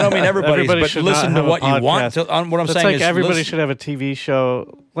don't mean everybody's, but listen to what you want. What I'm saying like is everybody should have a TV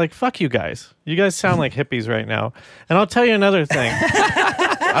show Like, fuck you guys. You guys sound like hippies right now. And I'll tell you another thing.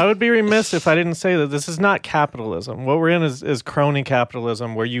 I would be remiss if I didn't say that this is not capitalism. What we're in is crony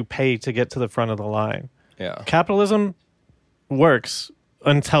capitalism, where you pay to get to the front of the line. Yeah. Capitalism works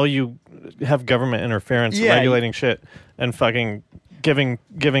until you have government interference regulating shit and fucking giving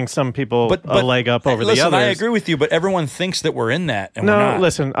some people a leg up over the others. I agree with you, but everyone thinks that we're in that, and we're not.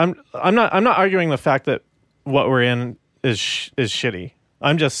 Listen, I'm not arguing the fact that what we're in is shitty.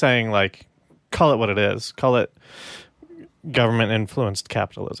 I'm just saying, like, call it what it is. Call it government-influenced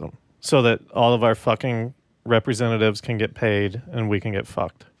capitalism, so that all of our fucking representatives can get paid and we can get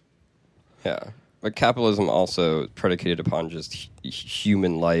fucked. Yeah. But capitalism also predicated upon just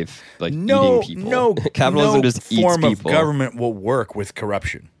human life, like eating people. No, capitalism just eats form people. of government will work with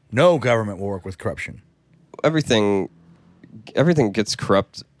corruption. No government will work with corruption. Everything gets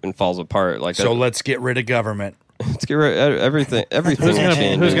corrupt and falls apart. Like so, let's get rid of government. Let's get rid of everything. Everything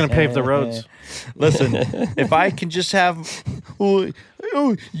changes. Who's going to pave the roads? Listen, if I can just have,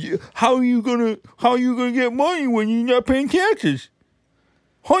 how are you gonna get money when you're not paying taxes?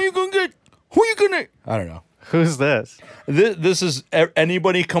 Who are you gonna? I don't know. Who's this? This is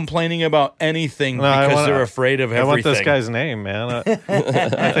anybody complaining about anything because they're afraid of everything. I want this guy's name, man.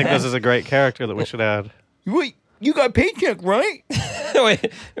 I think this is a great character that we should add. Wait, you got a paycheck, right?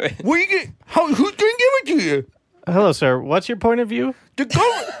 wait. What you get? Who's gonna give it to you? Hello, sir. What's your point of view? The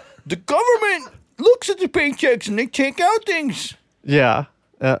government looks at the paychecks and they take out things. Yeah,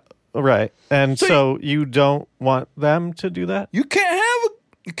 right. And so you don't want them to do that? You can't have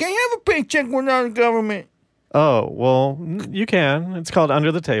a paycheck without a government. Oh, well, you can. It's called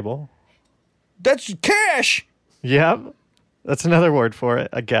under the table. That's cash. Yep. That's another word for it,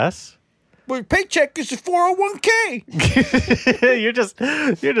 I guess. But paycheck is a 401k.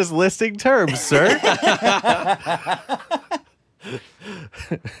 You're just listing terms, sir.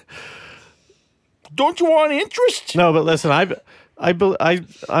 Don't you want interest? No, but listen,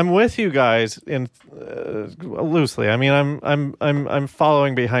 I'm with you guys in loosely. I mean, I'm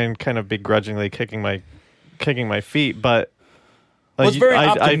following behind, kind of begrudgingly kicking my feet, but it's very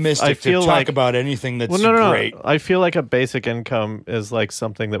optimistic I feel to talk like, about anything that's great. I feel like a basic income is like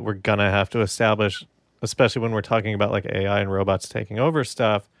something that we're gonna have to establish, especially when we're talking about like AI and robots taking over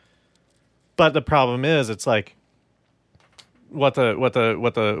stuff. But the problem is, it's like what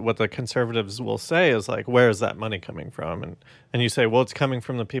the conservatives will say is like, where is that money coming from? And you say, well, it's coming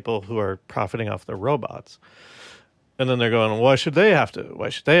from the people who are profiting off the robots. And then they're going, why should they have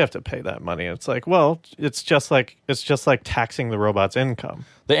to pay that money? And it's like, well, it's just like taxing the robot's income.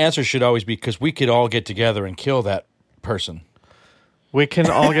 The answer should always be because we could all get together and kill that person. We can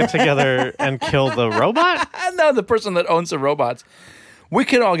all get together and kill the robot? No, the person that owns the robots. We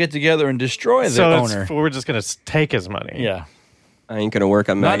can all get together and destroy the owner. So we're just going to take his money. Yeah. I ain't going to work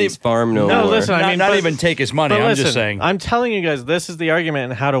on Maggie's farm no more. Listen, not even take his money. I'm just saying. I'm telling you guys, this is the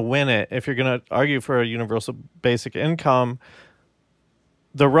argument and how to win it. If you're going to argue for a universal basic income,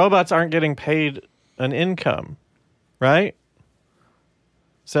 the robots aren't getting paid an income, right?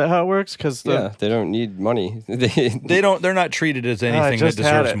 Is that how it works? Because they don't need money. They're not treated as anything that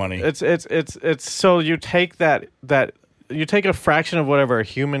deserves money. It's so you take that you take a fraction of whatever a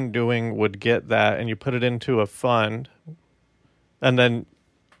human doing would get that, and you put it into a fund. And then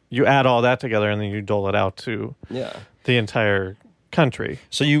you add all that together, and then you dole it out to the entire country.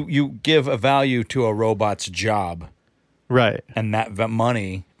 So you give a value to a robot's job, right? And that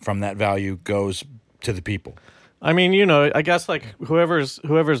money from that value goes to the people. I mean, I guess like whoever's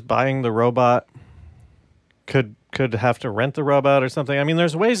buying the robot could have to rent the robot or something. I mean,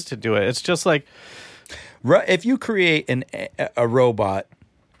 there's ways to do it. It's just like if you create a robot.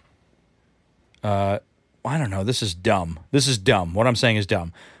 I don't know. This is dumb. What I'm saying is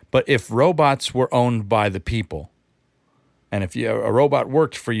dumb. But if robots were owned by the people, and if a robot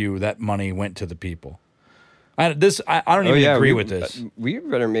worked for you, that money went to the people. I don't even agree with this. We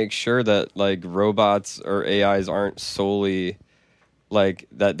better make sure that like robots or AIs aren't solely like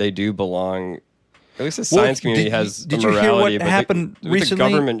that. They do belong. At least the science community has did a morality. You hear what but happened recently?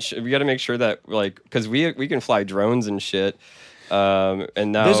 The government, we got to make sure that like because we can fly drones and shit.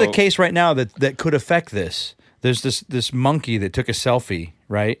 And now there's a case right now that could affect this. There's this monkey that took a selfie,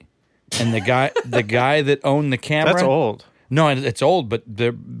 right? And the guy that owned the camera. That's old. No, it's old, but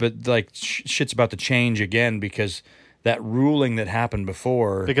shit's about to change again because that ruling that happened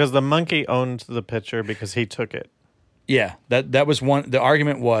before. Because the monkey owned the picture because he took it. Yeah, that was one. The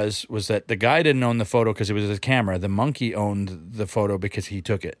argument was that the guy didn't own the photo because it was his camera. The monkey owned the photo because he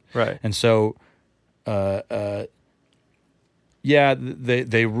took it. Right. And so, yeah,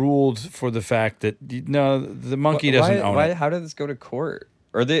 they ruled for the fact that no, the monkey doesn't own it. How did this go to court?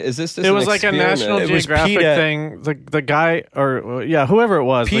 Or is this just It an was like a experiment? National It was Geographic PETA. thing. The guy, or whoever it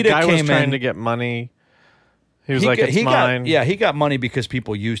was, PETA the guy was came trying in- to get money. He was like, "It's he mine." he got money because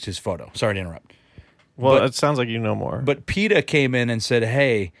people used his photo. Sorry to interrupt. Well, but- it sounds like you know more. But PETA came in and said,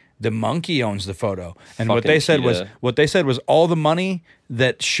 "Hey, the monkey owns the photo." And what Fucking they said PETA. was all the money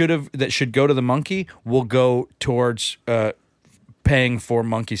that should go to the monkey will go towards paying for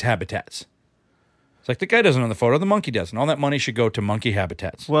monkeys' habitats. It's like the guy doesn't own the photo, the monkey does, and all that money should go to monkey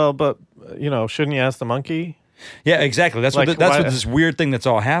habitats. well, but shouldn't you ask the monkey? Yeah, exactly. That's Like, what that's why- what this weird thing that's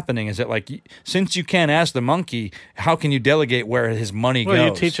all happening is that since you can't ask the monkey, how can you delegate where his money Well,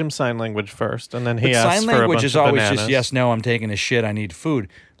 goes? you teach him sign language first, and then he But asks sign for a language bunch is of always bananas. just yes, no, I'm taking a shit, I need food.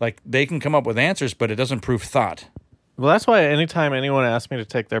 Like they can come up with answers, but it doesn't prove thought. Well, that's why anytime anyone asks me to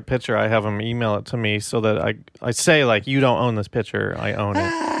take their picture, I have them email it to me so that I say like, you don't own this picture, I own it,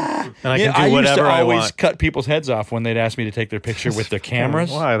 and I can do I used whatever to I always want. cut people's heads off when they'd ask me to take their picture with their cameras.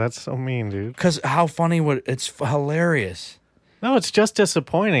 Why? That's so mean, dude. Because how funny would it's hilarious. No, it's just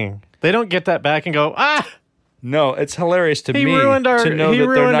disappointing. They don't get that back and go, No, it's hilarious to he me ruined our to know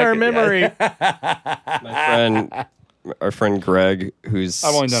that they're not memory. Our friend Greg, who's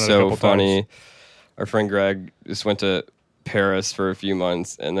I've only done it a so couple funny. Our friend Greg just went to Paris for a few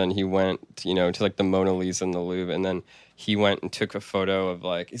months, and then he went, to like the Mona Lisa in the Louvre, and then he went and took a photo of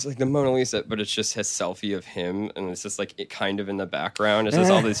it's like the Mona Lisa, but it's just his selfie of him, and it's just like it kind of in the background. It's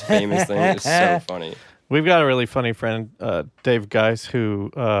just all these famous things. It's so funny. We've got a really funny friend, Dave Geis,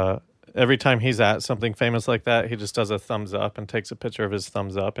 who every time he's at something famous like that, he just does a thumbs up and takes a picture of his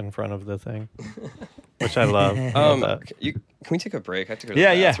thumbs up in front of the thing, which I love. Love that. Can we take a break? I have to go to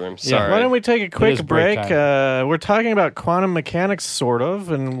Yeah, the yeah. bathroom. Yeah. Sorry. Why don't we take a quick is break break? time. We're talking about quantum mechanics, sort of,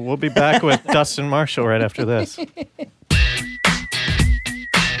 and we'll be back with Dustin Marshall right after this.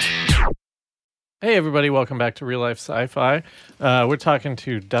 Hey, everybody. Welcome back to Real Life Sci-Fi. We're talking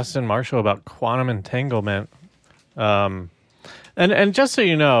to Dustin Marshall about quantum entanglement. And just so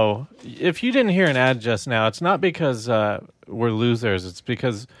you know, if you didn't hear an ad just now, it's not because we're losers. It's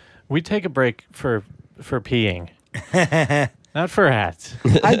because we take a break for peeing. Not for hats.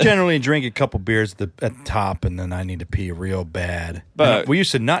 I generally drink a couple beers at the top, and then I need to pee real bad. But- And we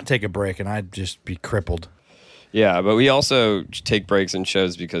used to not take a break, and I'd just be crippled. Yeah, but we also take breaks in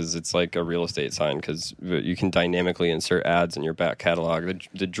shows because it's like a real estate sign because you can dynamically insert ads in your back catalog.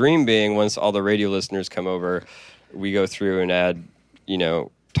 The dream being once all the radio listeners come over, we go through and add,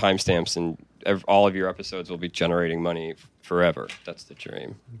 timestamps and all of your episodes will be generating money forever. That's the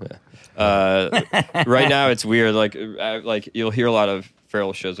dream. Yeah. Right now it's weird. Like you'll hear a lot of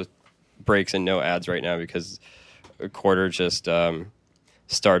feral shows with breaks and no ads right now because a quarter just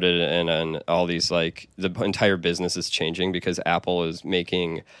started and all these the entire business is changing because Apple is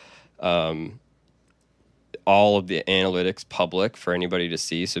making all of the analytics public for anybody to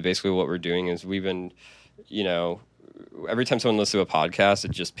see. So basically what we're doing is we've been, every time someone listens to a podcast,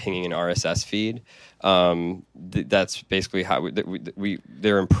 it's just pinging an RSS feed. That's basically how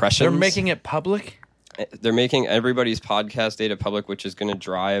their impressions. They're making it public? They're making everybody's podcast data public, which is going to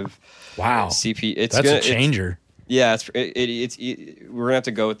drive Wow. CP. That's a changer. Yeah, we're gonna have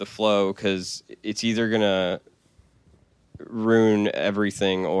to go with the flow because it's either gonna ruin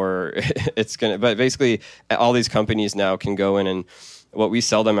everything or it's gonna. But basically, all these companies now can go in and what we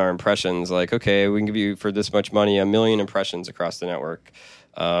sell them are impressions. Like, okay, we can give you for this much money 1 million impressions across the network,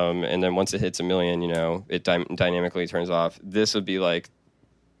 and then once it hits 1 million, it dynamically turns off. This would be like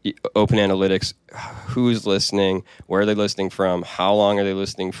open analytics, who's listening, where are they listening from, how long are they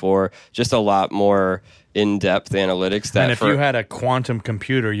listening for, just a lot more in-depth analytics. And if you had a quantum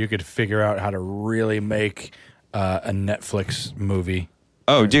computer, you could figure out how to really make a Netflix movie.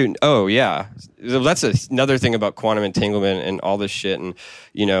 Oh, dude. Oh, yeah. That's another thing about quantum entanglement and all this shit. And,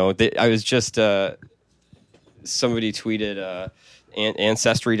 I was just, somebody tweeted,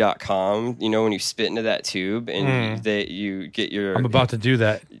 Ancestry.com, when you spit into that tube and you get your... I'm about to do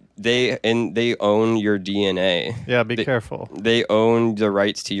that. They own your DNA. Yeah, be careful. They own the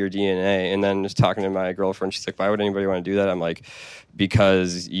rights to your DNA. And then just talking to my girlfriend, she's like, why would anybody want to do that? I'm like,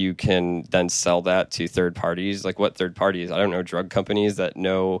 because you can then sell that to third parties. Like what third parties? I don't know, drug companies that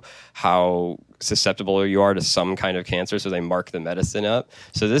know how susceptible you are to some kind of cancer, so they mark the medicine up.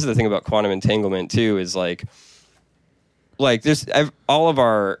 So this is the thing about quantum entanglement too, is like there's all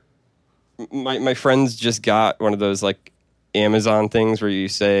of my friends just got one of those like Amazon things where you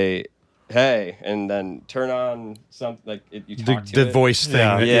say, hey, and then turn on something like you talk to The it. voice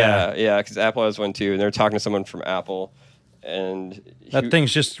thing. Yeah, because Apple has one too, and they're talking to someone from Apple, and That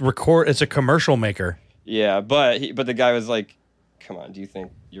thing's just record. It's a commercial maker. yeah, but the guy was like, come on, do you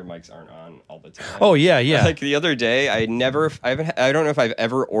think your mics aren't on all the time? Oh yeah. Like the other day, I don't know if I've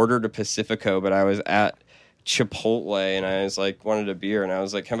ever ordered a Pacifico, but I was at Chipotle and I was like, wanted a beer, and I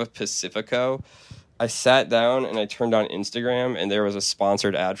was like, have a Pacifico. I sat down and I turned on Instagram, and there was a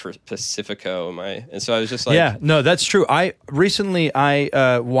sponsored ad for Pacifico. And so I was just like, yeah, no, that's true. I recently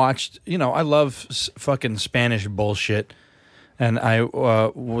watched. I love fucking Spanish bullshit, and I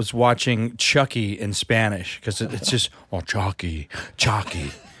was watching Chucky in Spanish because it's just Chucky.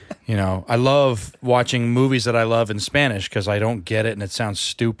 I love watching movies that I love in Spanish because I don't get it and it sounds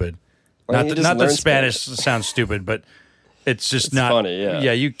stupid. Why Not don't you that just learn Spanish sounds stupid, but it's just It's not funny, yeah.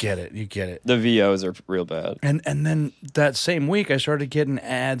 Yeah, you get it. the VOs are real bad. And then that same week, I started getting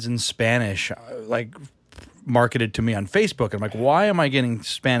ads in Spanish, like marketed to me on Facebook. I'm like, why am I getting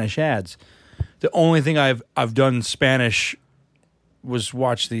Spanish ads? The only thing I've done Spanish was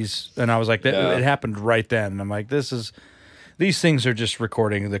watch these, and I was like, Yeah. it happened right then. And I'm like, these things are just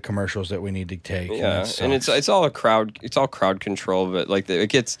recording the commercials that we need to take. Yeah, and it's it's all crowd control, but like it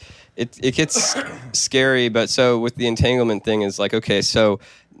gets scary. But so with the entanglement thing is like, okay, so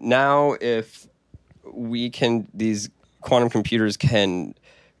now if these quantum computers can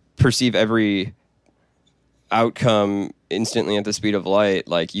perceive every outcome instantly at the speed of light,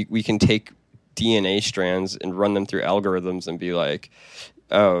 like we can take DNA strands and run them through algorithms and be like,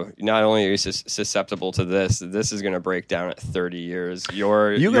 oh, not only are you susceptible to this is going to break down at 30 years.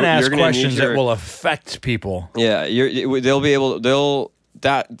 You're going to ask gonna questions need that will affect people. Yeah,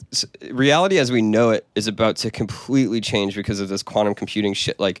 reality as we know it is about to completely change because of this quantum computing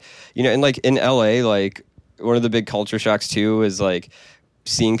shit. Like, and like in LA, like one of the big culture shocks too is like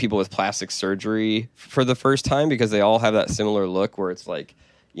seeing people with plastic surgery for the first time because they all have that similar look where it's like,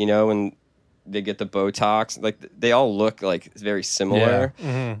 when they get the Botox, like they all look like very similar. Yeah.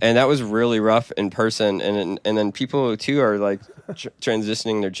 Mm-hmm. And that was really rough in person. And then people too are like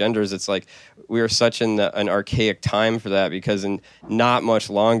transitioning their genders. It's like we are such an archaic time for that because in not much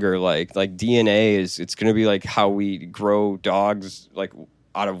longer, like DNA it's going to be like how we grow dogs, like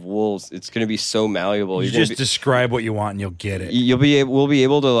out of wolves. It's going to be so malleable. You just describe what you want and you'll get it. We'll be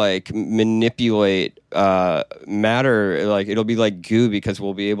able to like manipulate matter. Like it'll be like goo because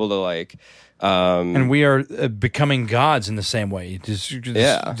we'll be able to like. And we are becoming gods in the same way,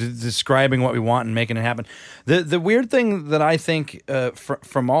 describing what we want and making it happen. The weird thing that I think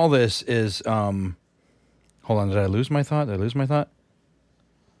from all this is, hold on, did I lose my thought?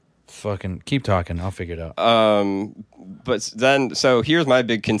 Fucking keep talking, I'll figure it out. But then, so here's my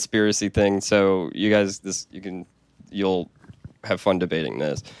big conspiracy thing. So you guys, you'll have fun debating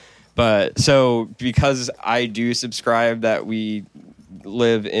this. But so because I do subscribe that we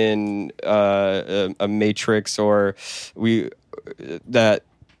live in a matrix, or that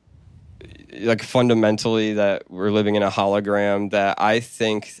like fundamentally that we're living in a hologram, that I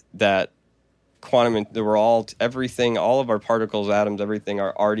think that quantum, that we're all of our particles, atoms, everything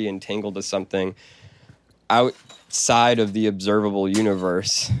are already entangled to something outside of the observable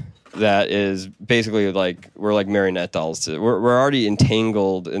universe that is basically like we're like marionette dolls. We're already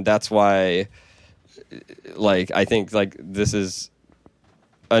entangled, and that's why like I think like this is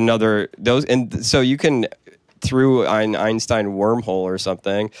and so you can, through an Einstein wormhole or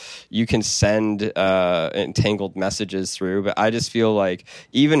something, you can send entangled messages through. But I just feel like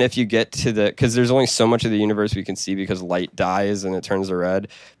even if you get to because there's only so much of the universe we can see because light dies and it turns to red.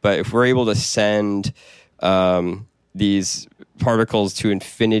 But if we're able to send these particles to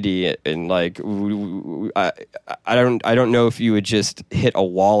infinity, and like I don't know if you would just hit a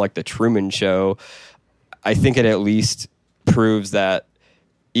wall like the Truman Show. I think it at least proves that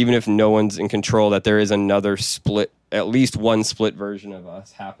even if no one's in control, that there is another split, at least one split version of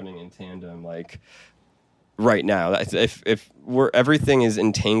us happening in tandem, like right now. If everything is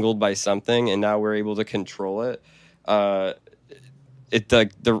entangled by something and now we're able to control it, the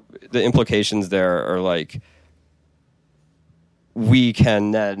implications there are like we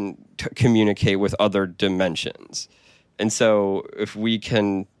can then communicate with other dimensions. And so if we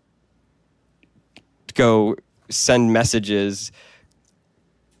can go send messages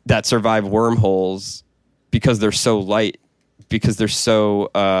that survive wormholes because they're so light, because they're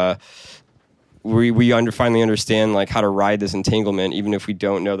so we finally understand like how to ride this entanglement, even if we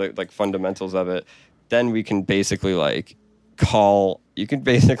don't know the like fundamentals of it, then we can basically like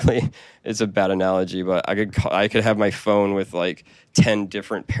it's a bad analogy, but I could have my phone with like 10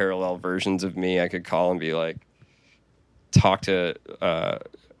 different parallel versions of me. I could call and be like, talk to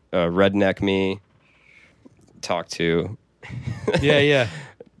redneck me, talk to yeah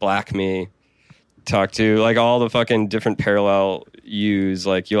black me, talk to like all the fucking different parallel use,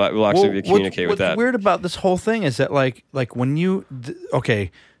 like we'll actually communicate with that. What's weird about this whole thing is that like when you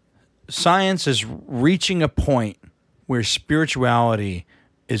science is reaching a point where spirituality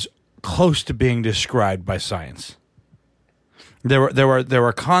is close to being described by science. There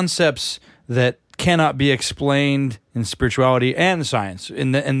are concepts that cannot be explained in spirituality and science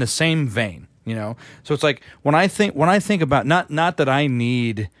in the same vein, you know. So it's like when I think about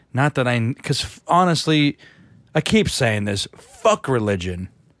because honestly, I keep saying this, fuck religion.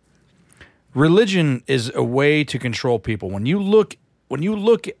 Religion is a way to control people. When you look,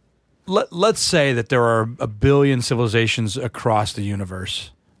 let's say that there are 1 billion civilizations across the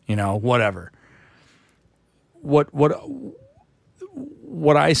universe, you know, whatever. What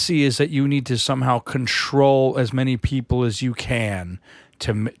I see is that you need to somehow control as many people as you can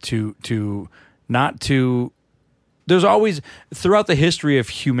to not to. There's always, throughout the history of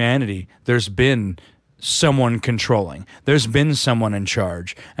humanity, there's been someone controlling. There's been someone in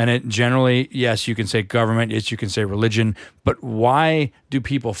charge. And it generally, yes, you can say government, yes, you can say religion, but why do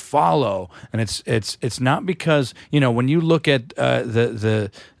people follow? And it's not because, you know, when you look at the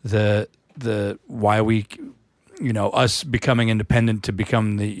why we, you know, us becoming independent to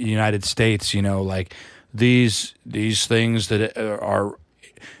become the United States, you know, like these things that are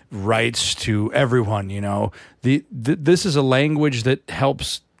rights to everyone, you know, this is a language that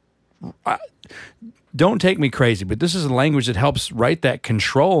helps. Don't take me crazy, but this is a language that helps write that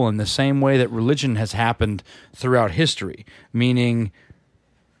control in the same way that religion has happened throughout history. Meaning,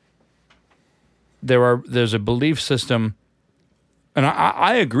 there's a belief system, and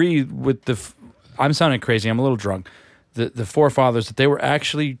I agree with I'm sounding crazy. I'm a little drunk. The forefathers, that they were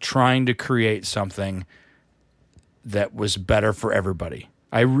actually trying to create something that was better for everybody.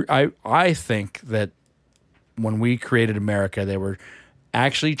 I think that when we created America, they were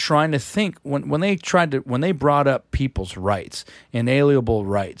actually trying to think when they brought up people's rights, inalienable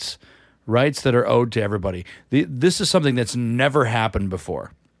rights that are owed to everybody. This is something that's never happened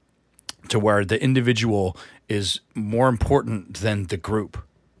before, to where the individual is more important than the group,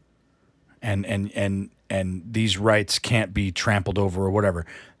 and these rights can't be trampled over or whatever.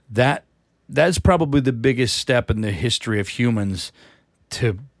 That's probably the biggest step in the history of humans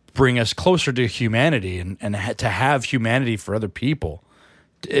to bring us closer to humanity and to have humanity for other people.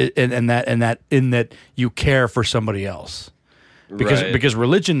 In that you care for somebody else, because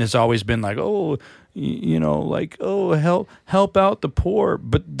religion has always been like, oh, you know, like, oh, help out the poor,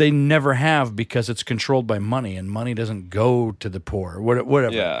 but they never have, because it's controlled by money, and money doesn't go to the poor.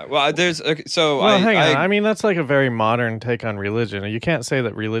 Whatever. Yeah. Well, hang on. I mean, that's like a very modern take on religion. You can't say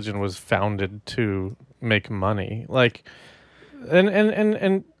that religion was founded to make money. Like,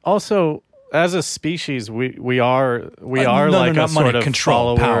 and also, as a species, we are like a sort of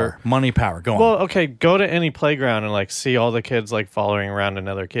control, follower. Power. Go on. Well, okay, go to any playground and like see all the kids like following around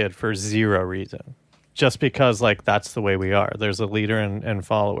another kid for zero reason, just because like that's the way we are. There's a leader and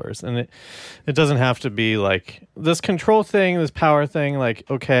followers, and it doesn't have to be like this control thing, this power thing. Like,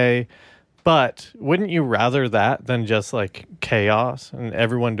 okay, but wouldn't you rather that than just like chaos and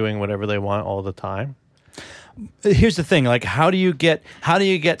everyone doing whatever they want all the time? Here's the thing: like, how do you get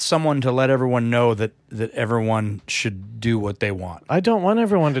someone to let everyone know that everyone should do what they want? I don't want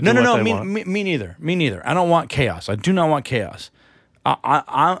everyone to do what they want. Me neither. Me neither. I don't want chaos. I do not want chaos.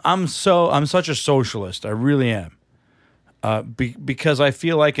 I'm such a socialist. I really am. Because I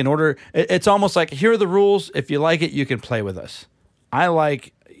feel like it's almost like, here are the rules. If you like it, you can play with us. I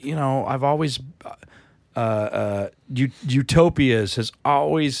like, you know, I've always utopias has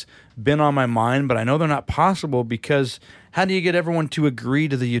always been on my mind, but I know they're not possible, because how do you get everyone to agree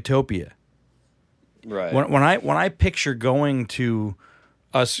to the utopia? Right. When I picture going to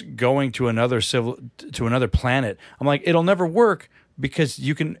another planet, I'm like, it'll never work, because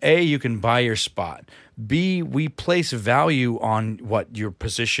you can buy your spot. B, we place value on your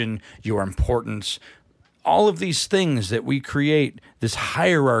position, your importance. All of these things that we create, this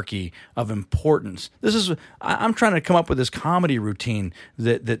hierarchy of importance. I'm trying to come up with this comedy routine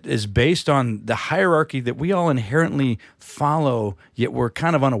that is based on the hierarchy that we all inherently follow, yet we're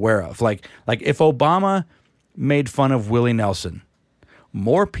kind of unaware of. Like if Obama made fun of Willie Nelson,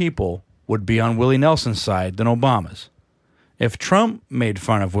 more people would be on Willie Nelson's side than Obama's. If Trump made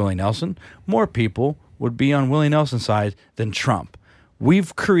fun of Willie Nelson, more people would be on Willie Nelson's side than Trump.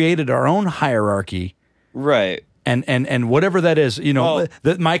 We've created our own hierarchy. Right. And whatever that is, you know,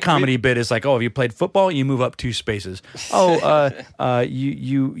 my comedy bit is like, oh, if you played football, you move up 2 spaces. Oh,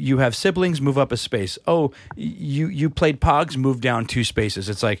 you have siblings, move up a space. Oh, you played Pogs, move down 2 spaces.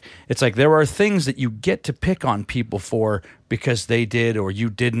 It's like there are things that you get to pick on people for because they did or you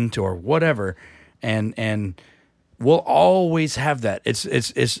didn't or whatever, and We'll always have that.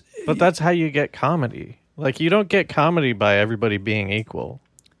 It's. But that's how you get comedy. Like, you don't get comedy by everybody being equal.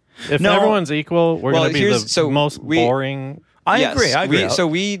 If No. everyone's equal, we're Well, going to be here's- the so most we- boring. I Yes, agree. So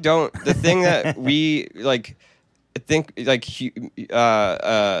we don't. The thing that we like, I think, like,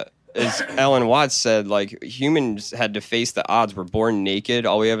 as Alan Watts said, like, humans had to face the odds. We're born naked.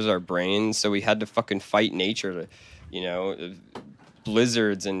 All we have is our brains. So we had to fucking fight nature to,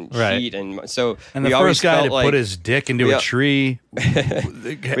 blizzards and Right. heat, and so And we the always first guy felt to like, put his dick into we a al- tree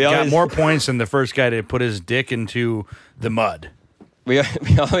got always- more points than the first guy to put his dick into the mud. we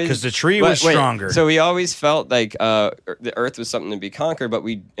always 'Cause the tree was stronger. So we always felt like the Earth was something to be conquered, but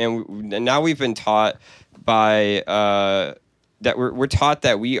and now we've been taught by that we're taught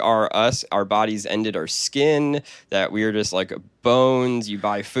that we are us. Our bodies ended our skin. That we are just like bones. You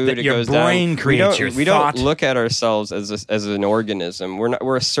buy food, That it your goes brain down. creates your we thought. don't look at ourselves as an organism.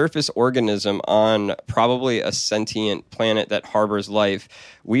 We're a surface organism on probably a sentient planet that harbors life.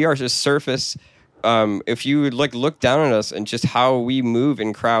 We are just surface. If you look down at us and just how we move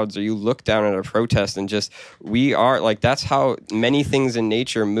in crowds, or you look down at a protest and just we are like, that's how many things in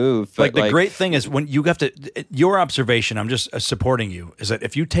nature move. But Like the great thing is when you have to, your observation, I'm just supporting you, is that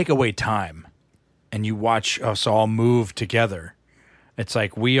if you take away time and you watch us all move together, it's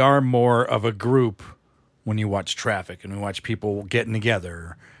like we are more of a group when you watch traffic and we watch people getting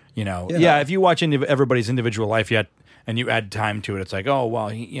together. Yeah, if you watch everybody's individual life yet, and you add time to it, it's like, oh, well,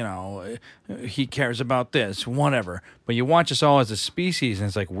 he cares about this, whatever. But you watch us all as a species, and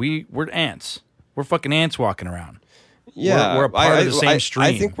it's like we're ants. We're fucking ants walking around. Yeah, we're a part of the same I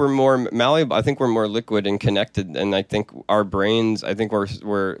stream. think we're more malleable. I think we're more liquid and connected, and I think our brains. I think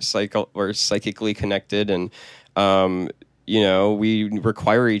we're psychically connected, and we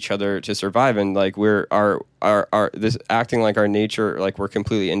require each other to survive. And like we're our this acting like our nature, like we're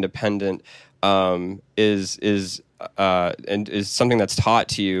completely independent, is something that's taught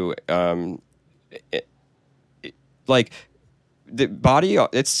to you. Like the body,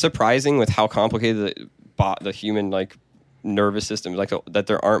 it's surprising with how complicated the human like nervous system is. Like that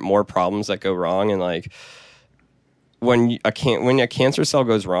there aren't more problems that go wrong, and like when a cancer cell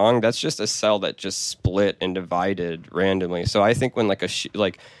goes wrong, that's just a cell that just split and divided randomly. So I think when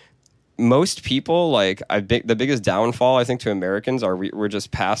most people, like the biggest downfall I think to Americans are we're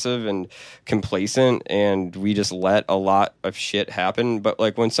just passive and complacent, and we just let a lot of shit happen. But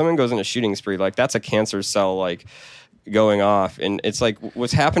like when someone goes on a shooting spree, like that's a cancer cell like going off, and it's like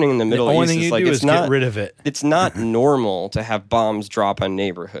what's happening in the Middle only East thing is you like do it's is not get rid of it. It's not normal to have bombs drop on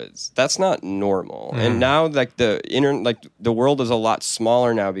neighborhoods. That's not normal. And now like the world is a lot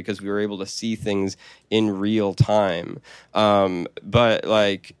smaller now because we were able to see things in real time. But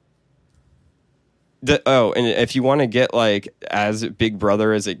like and if you want to get like as Big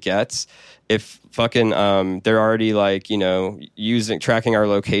Brother as it gets, if fucking they're already like tracking our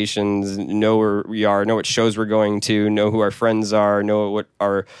locations, know where we are, know what shows we're going to, know who our friends are, know what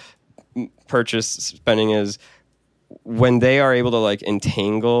our purchase spending is. When they are able to like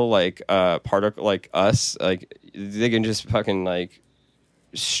entangle like particle like us, like they can just fucking like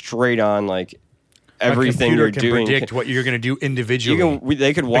straight on like everything you're can doing. predict what you're going to do individually.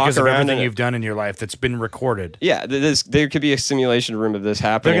 They could walk because of around everything you've done in your life that's been recorded. Yeah, there could be a simulation room of this They're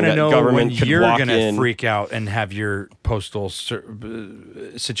happening. going to that know government when could you're walk going to in. freak out and have your postal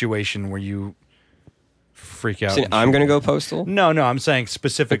situation where you freak out. Saying, and I'm shit. going to go postal. No, I'm saying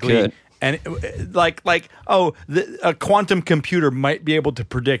specifically, It and a quantum computer might be able to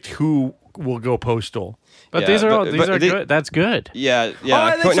predict who will go postal. But Yeah, these are but they- good. That's good. Yeah.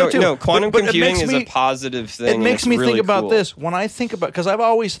 I think so, too. No, quantum But it computing makes is me- a positive thing. It and makes it's me really think about cool. this when I think about, because I've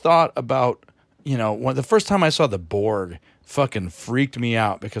always thought about, when the first time I saw the Borg fucking freaked me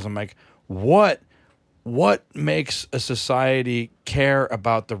out, because I'm like, what makes a society care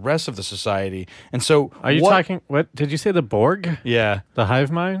about the rest of the society? And so Are you talking? What did you say? The Borg? Yeah. The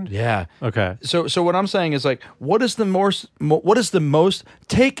hive mind? Yeah. Okay. So what I'm saying is like, what is the most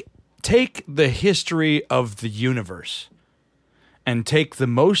take the history of the universe and take the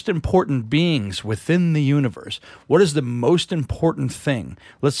most important beings within the universe. What is the most important thing?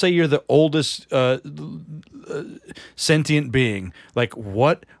 Let's say you're the oldest sentient being. Like,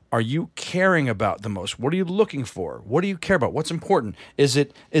 what are you caring about the most? What are you looking for? What do you care about? What's important? Is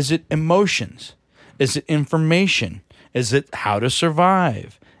it emotions? Is it information? Is it how to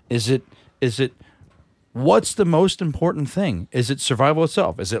survive? Is it what's the most important thing? Is it survival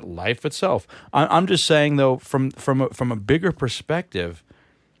itself? Is it life itself? I'm just saying, though, from a bigger perspective,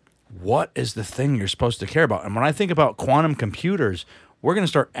 what is the thing you're supposed to care about? And when I think about quantum computers, we're going to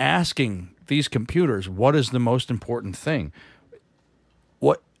start asking these computers, what is the most important thing?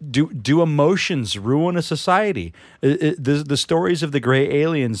 do emotions ruin a society? The stories of the gray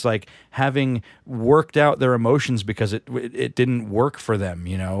aliens, like having worked out their emotions because it didn't work for them.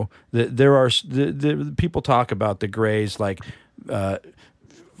 You know, there are people talk about the grays like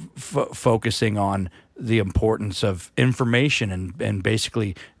focusing on the importance of information and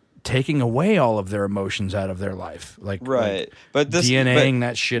basically taking away all of their emotions out of their life, like but this DNAing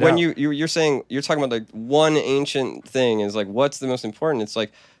that shit when out. you're saying, you're talking about like one ancient thing is like, what's the most important? It's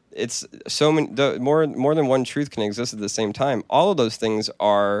like, it's so many, more than one truth can exist at the same time. All of those things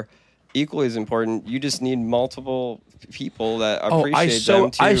are equally as important. You just need multiple people that appreciate them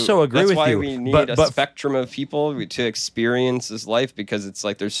too. I so agree with you. That's why we need a spectrum of people to experience this life, because it's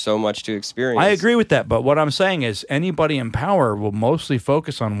like there's so much to experience. I agree with that, but what I'm saying is anybody in power will mostly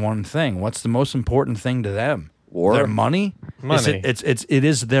focus on one thing. What's the most important thing to them? War? Their money? It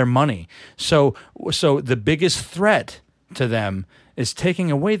is their money. So the biggest threat to them is taking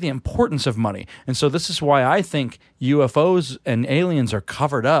away the importance of money. And so this is why I think UFOs and aliens are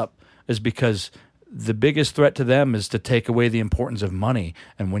covered up, is because the biggest threat to them is to take away the importance of money.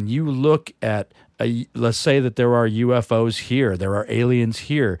 And when you look at, let's say that there are UFOs here, there are aliens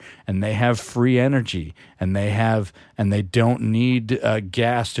here, and they have free energy, and they don't need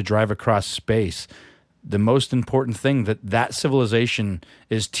gas to drive across space. The most important thing that civilization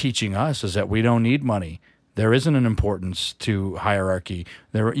is teaching us is that we don't need money. There isn't an importance to hierarchy.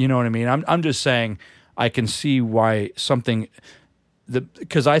 You know what I mean? I'm just saying I can see why something.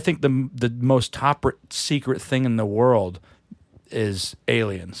 Because I think the most top secret thing in the world is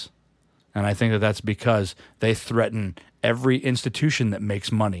aliens. And I think that's because they threaten every institution that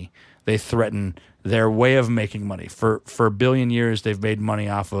makes money. They threaten their way of making money. For a billion years, they've made money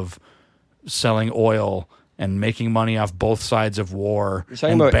off of selling oil and making money off both sides of war. You're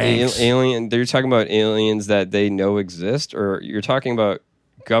talking and about banks. You're talking about aliens that they know exist, or you're talking about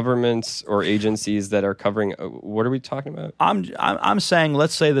governments or agencies that are covering. What are we talking about? I'm saying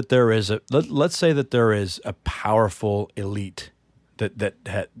let's say that there is a powerful elite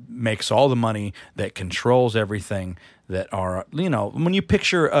that makes all the money, that controls everything, that are, you know, when you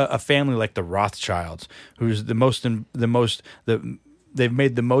picture a family like the Rothschilds, who's they've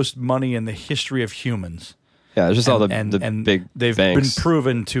made the most money in the history of humans. Yeah, it's just all the big they've banks. been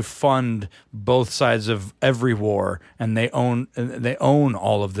proven to fund both sides of every war, and they own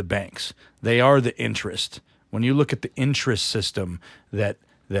all of the banks. They are the interest. When you look at the interest system, that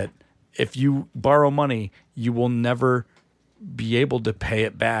if you borrow money, you will never be able to pay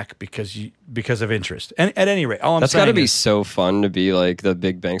it back because of interest. And at any rate, all I'm saying, that's got to be so fun to be like the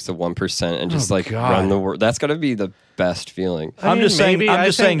big banks, the 1%, and just run the world. That's got to be the best feeling. I'm just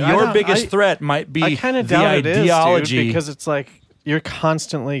saying your biggest threat might be I kind of the doubt ideology. it is, dude, because it's like you're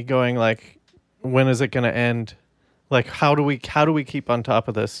constantly going like, when is it going to end? Like, how do we keep on top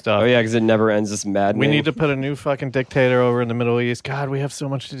of this stuff? Oh yeah, because it never ends. This maddening. We need to put a new fucking dictator over in the Middle East. God, we have so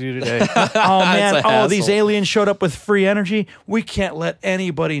much to do today. Oh man! These hassle. aliens showed up with free energy. We can't let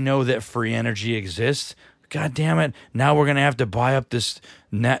anybody know that free energy exists. God damn it! Now we're gonna have to buy up this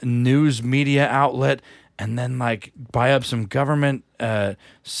news media outlet, and then like buy up some government,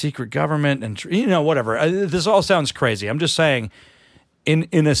 secret government, and whatever. This all sounds crazy. I'm just saying. In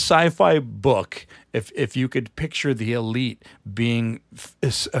a sci-fi book, if you could picture the elite being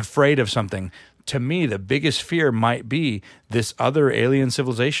afraid of something, to me the biggest fear might be this other alien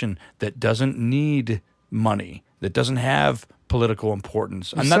civilization that doesn't need money, that doesn't have political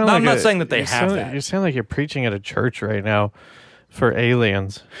importance. I'm not saying that they have that. You sound like you're preaching at a church right now for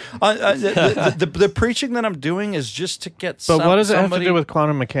aliens. The preaching that I'm doing is just to get. But what does it have to do with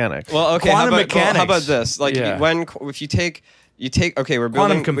quantum mechanics? Well, okay. Quantum How mechanics. about this? Like if you take. We're building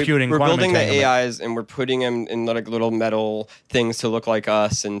quantum computing. We're quantum building the entanglement. AIs, and we're putting them in like little metal things to look like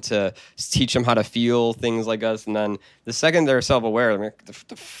us, and to teach them how to feel things like us. And then the second they're self-aware, they're like,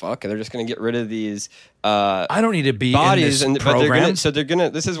 the fuck, and they're just going to get rid of these. I don't need to be bodies, in this but program. they're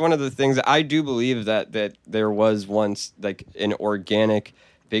gonna. This is one of the things that I do believe that there was once like an organic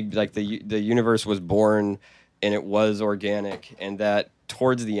big, like the universe was born, and it was organic, and that.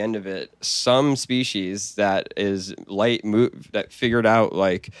 Towards the end of it, some species that is that figured out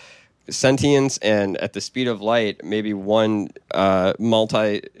like sentience and at the speed of light, maybe one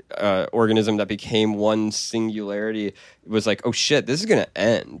multi organism that became one singularity was like, oh shit, this is gonna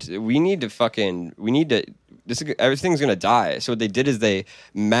end. Everything's gonna die. So what they did is they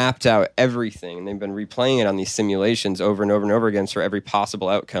mapped out everything, and they've been replaying it on these simulations over and over and over again for every possible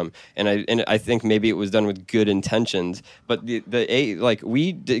outcome. And I think maybe it was done with good intentions, but we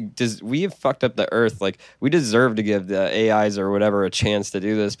have fucked up the Earth. Like we deserve to give the AIs or whatever a chance to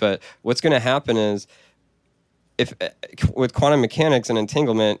do this. But what's gonna happen is if with quantum mechanics and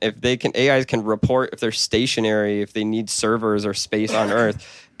entanglement, if AIs can report if they're stationary, if they need servers or space on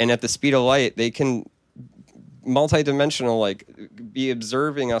Earth, and at the speed of light, they can multidimensional, like be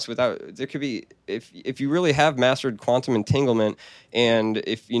observing us without. There could be if you really have mastered quantum entanglement, and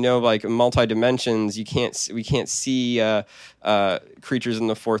if you know like multi dimensions, we can't see creatures in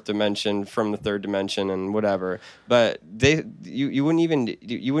the fourth dimension from the third dimension and whatever. But you wouldn't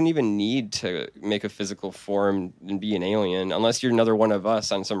even need to make a physical form and be an alien unless you're another one of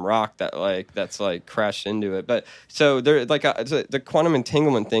us on some rock that's crashed into it. But so there the quantum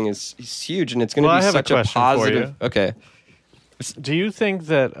entanglement thing is huge, and it's going to be such a positive. Okay. Do you think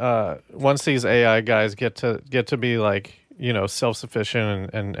that once these AI guys get to be like, you know,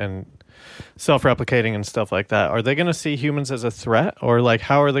 self-sufficient and self-replicating and stuff like that, are they going to see humans as a threat, or like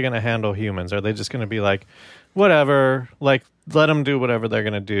how are they going to handle humans? Are they just going to be like, whatever, like let them do whatever they're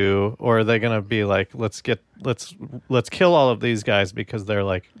going to do, or are they going to be like, let's kill all of these guys because they're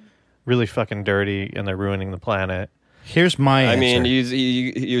like really fucking dirty and they're ruining the planet? Here's my answer. I mean,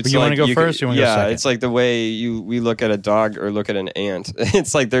 you want to go first? Or you want to go second? Yeah, it's like the way we look at a dog or look at an ant.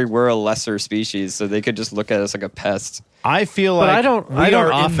 It's like we're a lesser species, so they could just look at us like a pest. I feel like I don't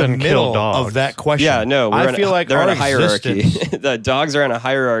often kill dogs. Of that question. Yeah, no, I feel like they're our in a hierarchy. The dogs are in a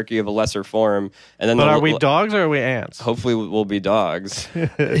hierarchy of a lesser form, and then. But are we dogs or are we ants? Hopefully, we'll be dogs.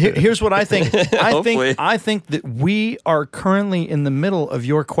 Here's what I think. I think that we are currently in the middle of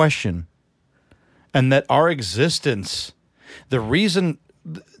your question. And that our existence, the reason,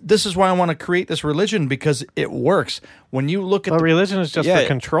 this is why I want to create this religion, because it works. When you look at religion is just for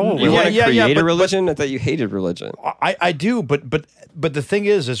control. You want to create a religion? I thought you hated religion. I do, but the thing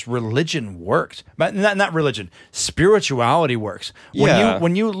is religion works. But not religion. Spirituality works.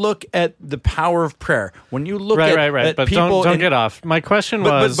 When you look at the power of prayer, when you look at but people, don't get off. My question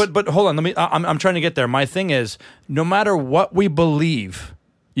was, but hold on. I'm trying to get there. My thing is, no matter what we believe,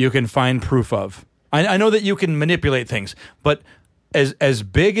 you can find proof of. I know that you can manipulate things, but as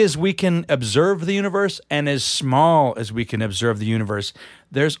big as we can observe the universe and as small as we can observe the universe,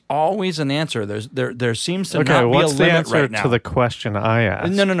 there's always an answer. There seems to not be a limit right now. What's the answer to the question I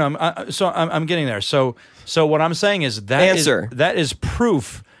asked? No. I'm getting there. So what I'm saying is that is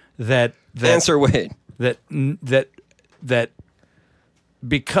proof that answer Wade that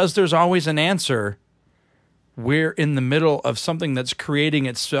because there's always an answer. We're in the middle of something that's creating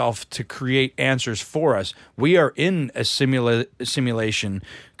itself to create answers for us. We are in a simulation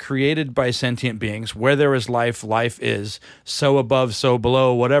created by sentient beings. Where there is life, life is. So above, so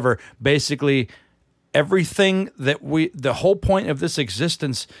below, whatever. Basically, everything the whole point of this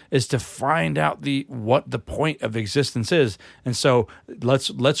existence is to find out what the point of existence is. And so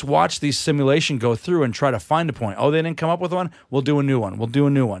let's watch these simulation go through and try to find a point. Oh, they didn't come up with one? We'll do a new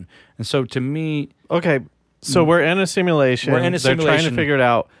one. And so to me... Okay, so we're in a simulation. They're trying to figure it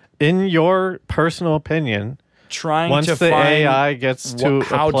out. In your personal opinion, once the AI gets to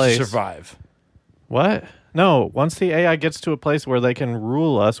how a place, to survive. What? No. Once the AI gets to a place where they can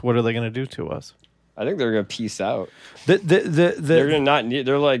rule us, what are they going to do to us? I think they're gonna peace out. They're gonna not need.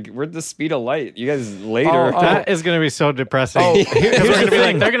 They're like, we're at the speed of light. You guys later. That is gonna be so depressing. Here's we're gonna be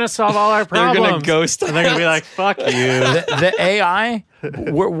like, they're gonna solve all our problems. They're gonna ghost. And they're gonna be like, fuck you. The AI,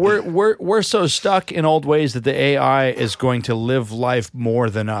 we're so stuck in old ways that the AI is going to live life more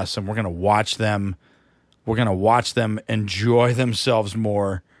than us, and we're gonna watch them. We're gonna watch them enjoy themselves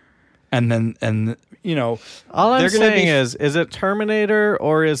more, and. You know, all I'm saying is it Terminator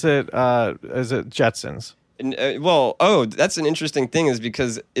or is it Jetsons? That's an interesting thing, is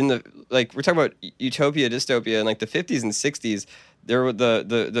because we're talking about utopia, dystopia, in like the 50s and 60s.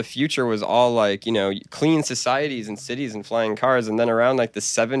 The future was all like, you know, clean societies and cities and flying cars, and then around like the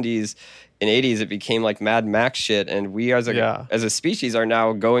 70s and 80s it became like Mad Max shit, and we as a species are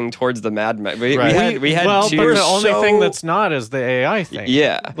now going towards the Mad Max. We had but the only thing that's not is the AI thing.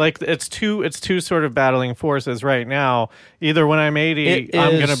 Yeah, like it's two sort of battling forces right now. Either when I'm 80,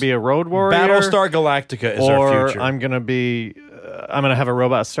 I'm going to be a road warrior. Battlestar Galactica is our future. Or I'm going to be. I'm going to have a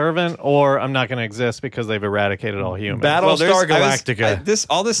robot servant, or I'm not going to exist because they've eradicated all humans. Battlestar Galactica.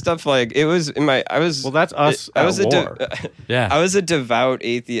 All this stuff, like it was in my. That's us. I was I was a devout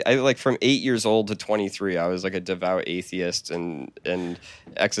atheist. From 8 years old to 23, I was like a devout atheist and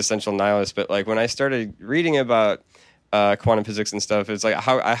existential nihilist. But like when I started reading about quantum physics and stuff, it's like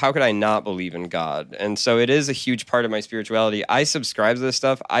how could I not believe in God? And so it is a huge part of my spirituality. I subscribe to this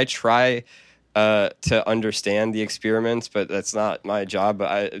stuff. I try to understand the experiments, but that's not my job.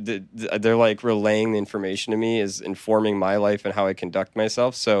 But they're like relaying the information to me, is informing my life and how I conduct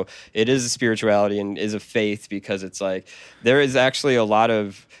myself. So it is a spirituality and is a faith, because it's like there is actually a lot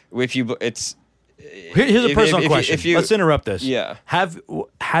of Here's a if- personal if- question. if you- Let's interrupt this. Yeah.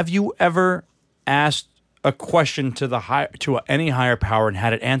 Have you ever asked a question to any higher power and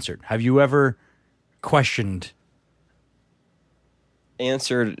had it answered? Have you ever questioned?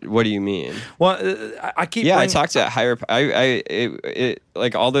 Answered? What do you mean? Well, I keep. Yeah, I talked to higher.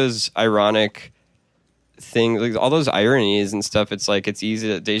 Like all those ironic things, like all those ironies and stuff. It's like it's easy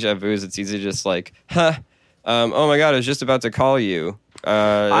to deja vu's. It's easy to just like, huh. Oh my god, I was just about to call you.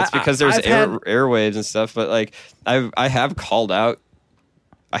 It's because there's airwaves and stuff. But like, I have called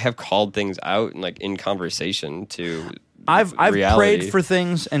things out and like in conversation to. I've reality. prayed for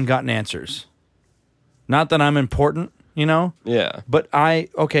things and gotten answers. Not that I'm important, you know. Yeah. But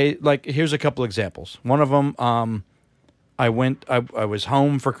like here's a couple examples. One of them, I was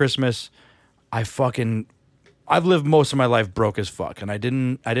home for Christmas. I've lived most of my life broke as fuck, and I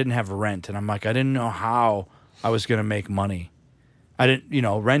didn't have rent, and I'm like, I didn't know how I was gonna make money. I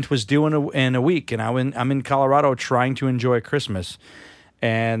didn't, rent was due in a week, and I'm in Colorado trying to enjoy Christmas,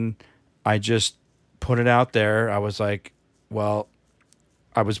 and I just put it out there. I was like, well,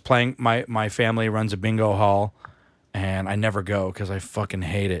 I was playing. My family runs a bingo hall, and I never go because I fucking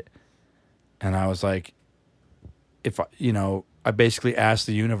hate it. And I was like, I basically asked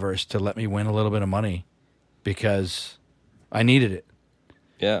the universe to let me win a little bit of money because I needed it.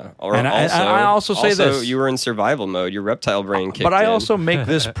 Yeah. I also say this. You were in survival mode. Your reptile brain kicked in. But I also make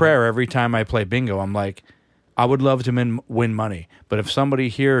this prayer every time I play bingo. I'm like, I would love to win money, but if somebody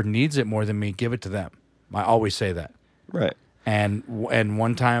here needs it more than me, give it to them. I always say that. Right. And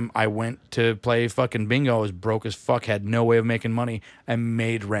one time I went to play fucking bingo. I was broke as fuck, had no way of making money. I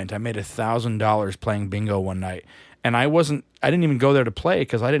made rent. I made $1,000 playing bingo one night. And I didn't even go there to play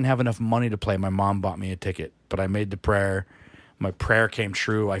because I didn't have enough money to play. My mom bought me a ticket, but I made the prayer. My prayer came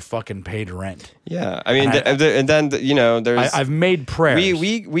true. I fucking paid rent. Yeah, I mean, and then there's. I've made prayers.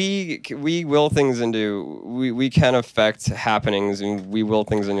 We will things into. We can affect happenings, and we will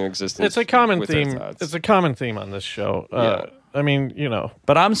things into existence. It's a common with our theme. thoughts. It's a common theme on this show. I mean,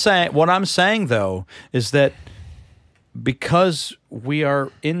 But what I'm saying though is that because we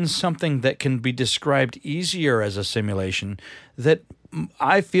are in something that can be described easier as a simulation, that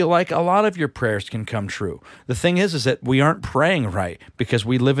I feel like a lot of your prayers can come true. The thing is that we aren't praying right because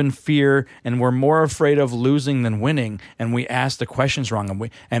we live in fear and we're more afraid of losing than winning, and we ask the questions wrong,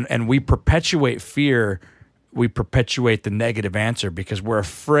 and we perpetuate fear. We perpetuate the negative answer because we're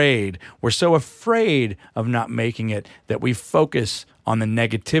afraid. We're so afraid of not making it that we focus on the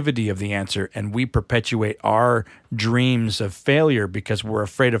negativity of the answer, and we perpetuate our dreams of failure because we're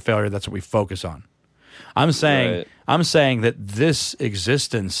afraid of failure. That's what we focus on. I'm saying that this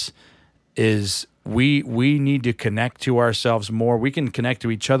existence is we need to connect to ourselves more. We can connect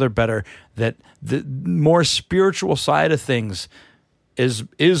to each other better. That the more spiritual side of things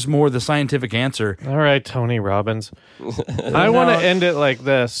is more the scientific answer. All right, Tony Robbins. I want to end it like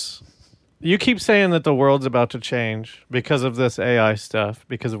this. You keep saying that the world's about to change because of this AI stuff,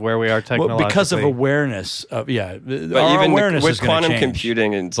 because of where we are technologically. Well, because of awareness. But even awareness with is gonna quantum change.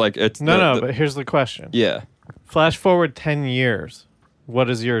 computing, it's like it's but here's the question. Yeah. Flash forward 10 years. What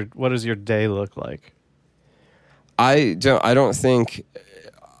does your day look like? I don't think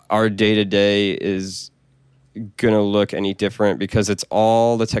our day to day is gonna look any different because it's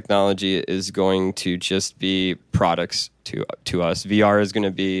all the technology is going to just be products to us. VR is going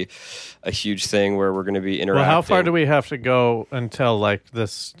to be a huge thing where we're going to be interacting. Well, how far do we have to go until like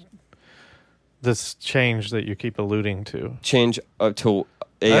this change that you keep alluding to? Change to I don't know,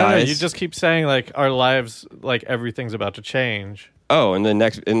 AI. you just keep saying like our lives, like everything's about to change. Oh,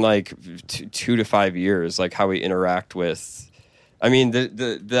 in like 2 to 5 years, like how we interact with. I mean,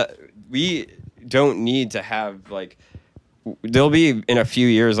 we don't need to have like. There'll be in a few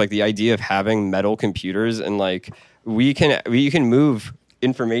years like the idea of having metal computers and like we can move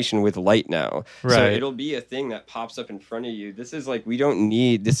information with light now. Right. So it'll be a thing that pops up in front of you. This is like we don't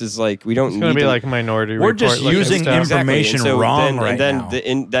need. This is like we don't. It's need going to be to, like Minority We're Report. just looking using stuff. information And so wrong then, right and then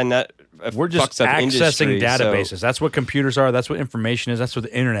now. then that We're just fucks up accessing industry, databases. So. That's what computers are. That's what information is. That's what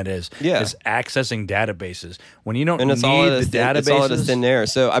the internet is. Yeah. It's accessing databases. When you don't And it's need all the databases, it's all out of thin air.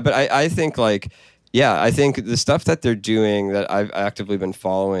 So, but I think like, yeah, I think the stuff that they're doing that I've actively been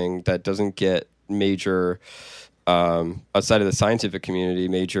following that doesn't get major outside of the scientific community,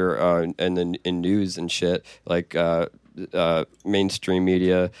 major and then in news and shit like mainstream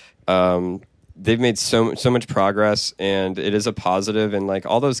media. They've made so much progress, and it is a positive. And like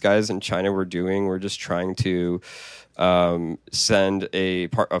all those guys in China were just trying to send a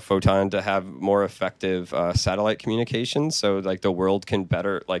photon to have more effective satellite communications. So like the world can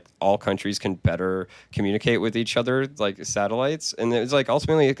better, like all countries can better communicate with each other, like satellites. And it's like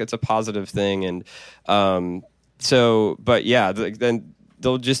ultimately it's a positive thing. And but yeah, then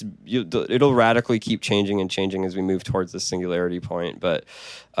they'll just it'll radically keep changing and changing as we move towards the singularity point. But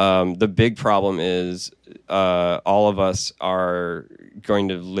the big problem is all of us are going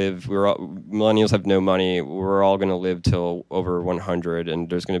to live. Millennials have no money. We're all going to live till over 100, and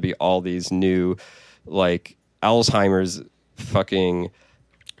there's going to be all these new, like Alzheimer's, fucking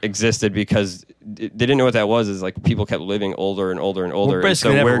existed because they didn't know what that was. Is like people kept living older and older and older. And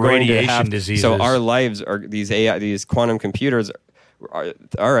so we're going to have diseases. So our lives are these quantum computers.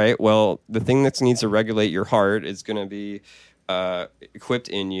 All right. Well, the thing that needs to regulate your heart is going to be equipped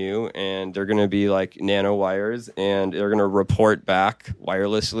in you, and they're going to be like nanowires, and they're going to report back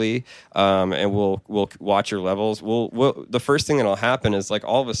wirelessly, and we'll watch your levels. The first thing that'll happen is like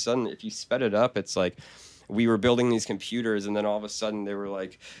all of a sudden, if you sped it up, it's like we were building these computers, and then all of a sudden they were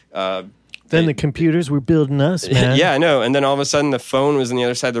like. Then the computers were building us, man. Yeah, I know. And then all of a sudden the phone was on the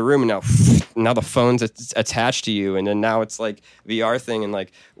other side of the room, and now the phone's attached to you, and then now it's like VR thing, and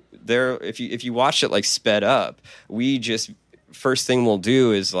like if you watch it like sped up, we just first thing we'll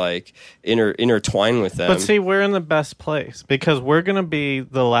do is like intertwine with them. But see, we're in the best place because we're gonna be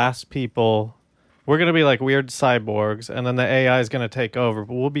the last people. We're going to be like weird cyborgs, and then the AI is going to take over,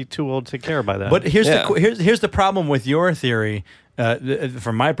 but we'll be too old to care by that. But here's the problem with your theory,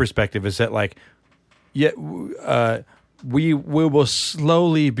 from my perspective, is that like, we will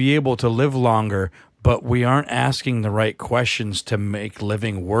slowly be able to live longer, but we aren't asking the right questions to make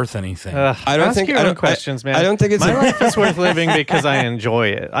living worth anything. I don't think your own questions, man. I don't think it's my life is worth living because I enjoy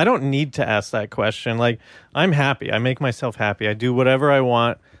it. I don't need to ask that question. Like, I'm happy. I make myself happy. I do whatever I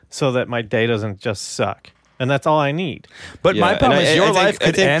want so that my day doesn't just suck. And that's all I need. But my problem is your life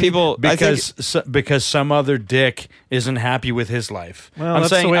could end people, because some other dick isn't happy with his life. Well, I'm that's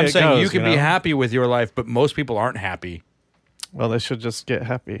the saying way it goes, you can be happy with your life, but most people aren't happy. Well, they should just get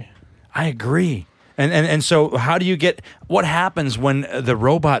happy. I agree. And so how do you what happens when the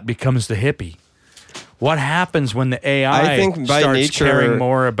robot becomes the hippie? What happens when the AI starts caring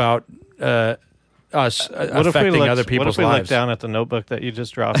more about us affecting other people's lives? What if we looked down at the notebook that you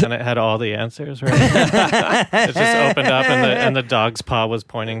just dropped and it had all the answers, right? It just opened up and the dog's paw was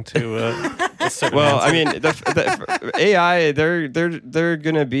pointing to a certain answer. I mean, the AI, they're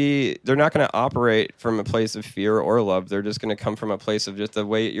not going to operate from a place of fear or love. They're just going to come from a place of just the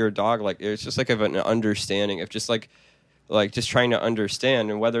way your dog, like, it's just like of an understanding of just like just trying to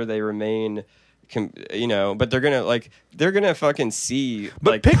understand, and whether they remain... but they're gonna fucking see.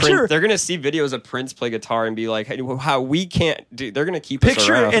 But like they're gonna see videos of Prince play guitar and be like, "Hey, how we can't do." They're gonna keep us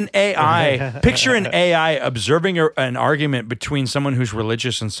around. Picture an AI observing an argument between someone who's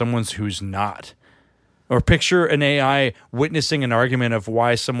religious and someone who's not. Or picture an AI witnessing an argument of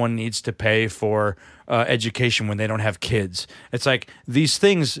why someone needs to pay for education when they don't have kids. It's like, these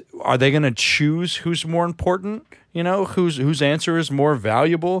things, are they going to choose who's more important? You know, whose answer is more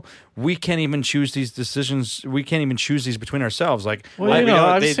valuable? We can't even choose these decisions. We can't even choose these between ourselves. Like,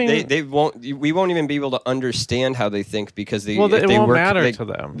 they won't. We won't even be able to understand how they think because it won't matter to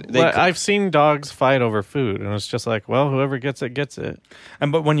them. I've seen dogs fight over food, and it's just like, well, whoever gets it gets it.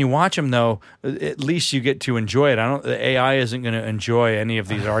 But when you watch them, though, at least you get to enjoy it. The AI isn't going to enjoy any of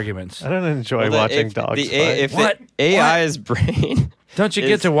these arguments. I don't enjoy watching dogs fight. AI's brain. Don't you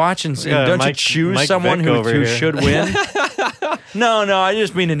get to watch and don't you choose someone who should win? No, I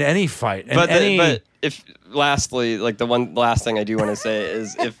just mean in any fight. But if lastly, like the one last thing I do want to say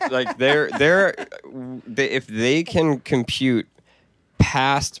is if like if they can compute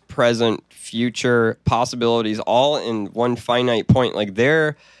past, present, future possibilities all in one finite point, like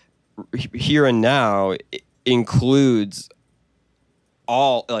their here and now includes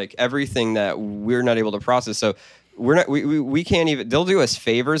all, like, everything that we're not able to process. So we can't even, they'll do us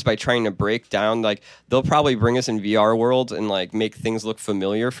favors by trying to break down, like, they'll probably bring us in VR world and like make things look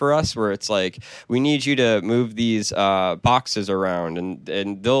familiar for us, where it's like, we need you to move these boxes around,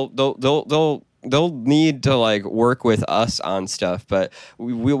 and they'll need to like work with us on stuff, but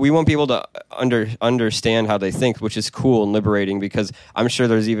we won't be able to understand how they think, which is cool and liberating, because I'm sure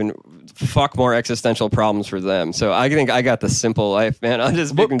there's even more existential problems for them. So I think I got the simple life, man. I'm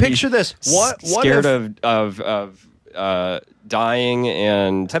just picture this. What scared of dying,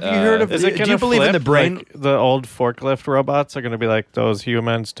 and have you heard of? Do you believe in the brain? Like, the old forklift robots are going to be like, those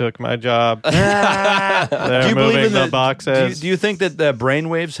humans took my job. They're moving the boxes. Do you think that the brain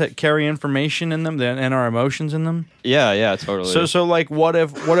waves carry information in them and our emotions in them? Yeah, totally. So like, what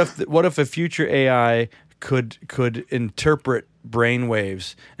if a future AI could interpret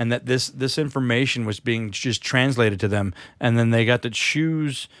brainwaves, and that this information was being just translated to them, and then they got to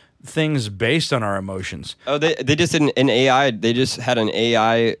choose things based on our emotions. Oh, they just did an AI. They just had an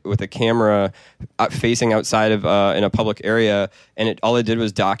AI with a camera facing outside of in a public area, and all it did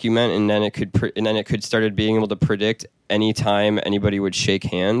was document, and then it could started being able to predict anytime anybody would shake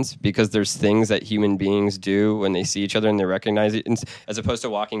hands, because there's things that human beings do when they see each other and they recognize it, as opposed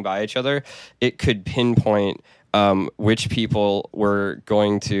to walking by each other. It could pinpoint which people were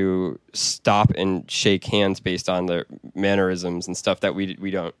going to stop and shake hands based on their mannerisms and stuff that we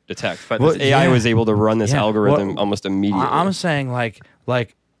don't detect. But this AI was able to run this algorithm almost immediately. I'm saying like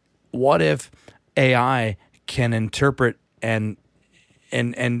what if AI can interpret and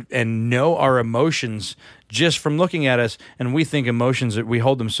know our emotions just from looking at us, and we think emotions, we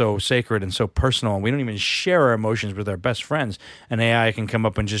hold them so sacred and so personal, and we don't even share our emotions with our best friends, and AI can come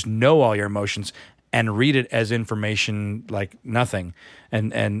up and just know all your emotions and read it as information like nothing.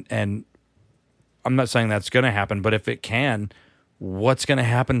 And I'm not saying that's going to happen, but if it can, what's going to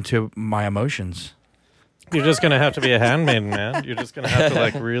happen to my emotions? You're just going to have to be a handmaiden, man. You're just going to have to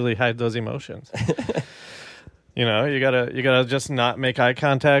like really hide those emotions. You know, you gotta just not make eye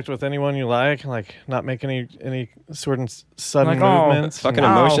contact with anyone you like not make any sort of sudden movements. Fucking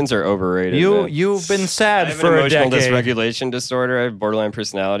emotions are overrated. You've been sad I have for an emotional a decade. dysregulation disorder. I have borderline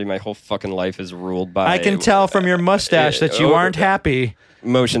personality. My whole fucking life is ruled by. I can tell from your mustache that you aren't happy.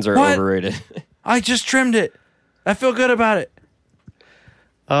 Emotions are overrated. I just trimmed it. I feel good about it.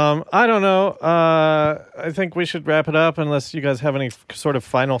 I don't know. I think we should wrap it up unless you guys have any sort of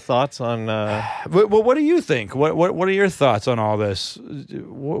final thoughts on. What do you think? What are your thoughts on all this?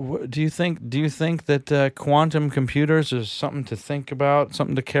 Do you think that quantum computers is something to think about,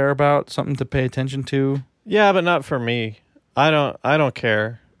 something to care about, something to pay attention to? Yeah, but not for me. I don't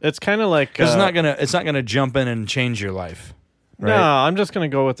care. It's kind of like it's not gonna jump in and change your life. Right? No, I'm just going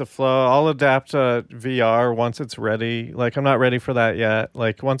to go with the flow. I'll adapt to VR once it's ready. Like, I'm not ready for that yet.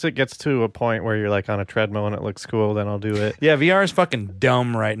 Like, once it gets to a point where you're, like, on a treadmill and it looks cool, then I'll do it. Yeah, VR is fucking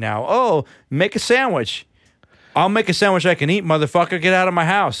dumb right now. Oh, make a sandwich. I'll make a sandwich I can eat, motherfucker. Get out of my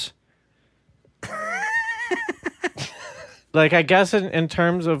house. Like, I guess in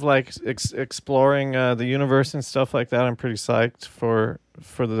terms of, like, exploring the universe and stuff like that, I'm pretty psyched for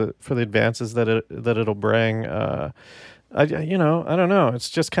the advances that it'll bring. I don't know. It's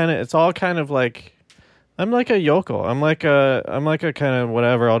just it's all kind of like, I'm like a yokel. I'm like a kind of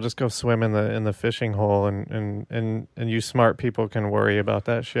whatever. I'll just go swim in the fishing hole, and you smart people can worry about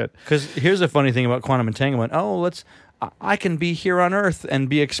that shit. Because here's the funny thing about quantum entanglement. I can be here on Earth and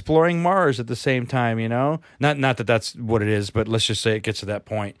be exploring Mars at the same time. You know, not that that's what it is, but let's just say it gets to that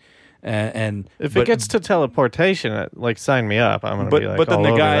point. And if it gets to teleportation, like, sign me up. I'm gonna be like, but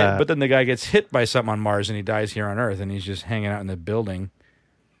then the guy gets hit by something on Mars and he dies here on Earth, and he's just hanging out in the building.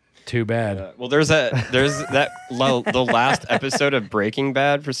 Too bad. Well, there's the last episode of Breaking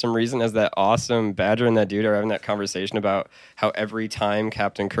Bad, for some reason, as that awesome Badger and that dude are having that conversation about how every time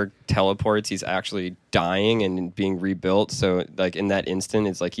Captain Kirk teleports, he's actually dying and being rebuilt. So, like, in that instant,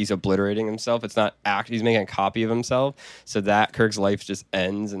 it's like he's obliterating himself. It's not he's making a copy of himself. So that Kirk's life just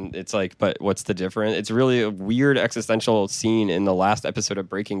ends, and it's like, but what's the difference? It's really a weird existential scene in the last episode of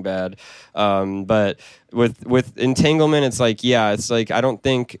Breaking Bad. But with entanglement, it's like, I don't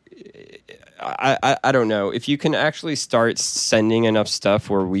think. I don't know if you can actually start sending enough stuff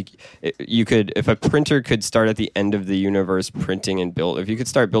where if a printer could start at the end of the universe printing and if you could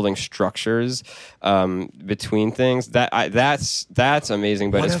start building structures between things, that's amazing.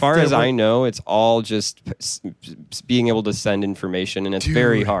 But as far as I know, it's all just being able to send information, and it's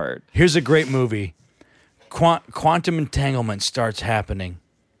very hard. Here's a great movie. Quantum entanglement starts happening.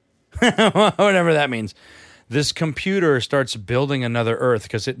 Whatever that means. This computer starts building another Earth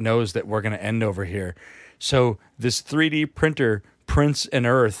because it knows that we're going to end over here. So this 3D printer prints an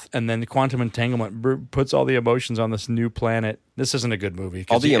Earth, and then quantum entanglement puts all the emotions on this new planet. This isn't a good movie.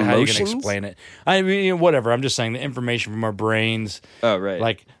 All the emotions? How are you going to explain it? I mean, whatever. I'm just saying the information from our brains. Oh, right.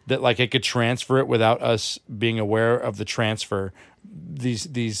 Like that, like it could transfer it without us being aware of the transfer.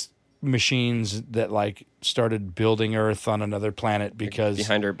 These machines that like started building Earth on another planet because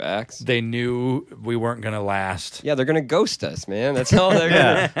behind our backs they knew we weren't going to last. Yeah, they're going to ghost us, man. That's all they're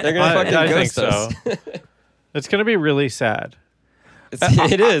going to. They're going to fucking ghost us. It's going to be really sad.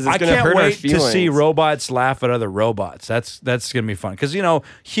 It is. It's going to hurt our feelings. I can't wait to see robots laugh at other robots. That's going to be fun because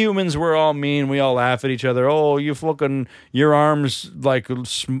humans, we're all mean. We all laugh at each other. Oh, your arms like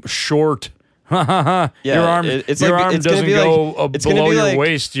short. Yeah, your arm doesn't go below your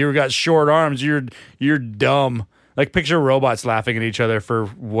waist. You've got short arms. You're dumb. Like, picture robots laughing at each other for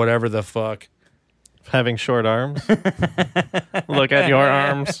whatever the fuck. Having short arms. Look at your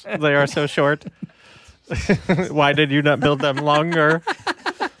arms. They are so short. Why did you not build them longer?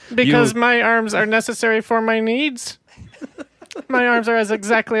 Because my arms are necessary for my needs. My arms are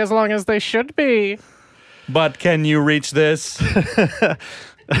exactly as long as they should be. But can you reach this?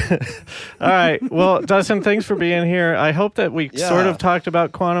 All right. Well, Dustin, thanks for being here. I hope that we sort of talked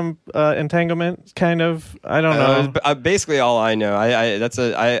about quantum entanglement. Kind of. I don't know. Basically, all I know.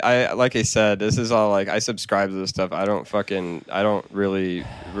 I like I said, this is all like I subscribe to this stuff. I don't really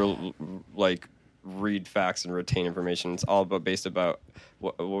like read facts and retain information. It's all based about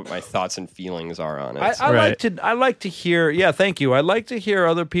what my thoughts and feelings are on it. I like to hear. Yeah, thank you. I like to hear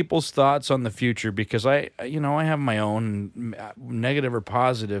other people's thoughts on the future because I have my own negative or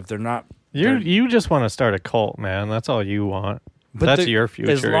positive. They're not. You just want to start a cult, man. That's all you want. But that's your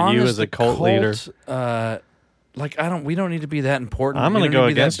future. You as a cult leader. We don't need to be that important. I'm going to go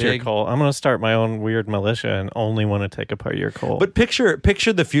against your cult. I'm going to start my own weird militia and only want to take apart your cult. But picture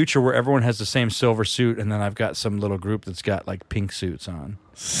the future where everyone has the same silver suit, and then I've got some little group that's got like pink suits on.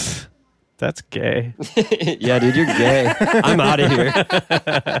 That's gay. Yeah, dude, you're gay. I'm out of here.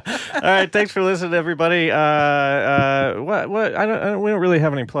 All right, thanks for listening, everybody. What? We don't really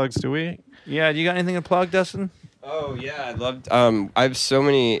have any plugs, do we? Yeah, do you got anything to plug, Dustin? Oh yeah, I'd love. I have so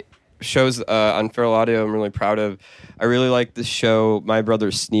many shows on Feral Audio I'm really proud of. I really like the show My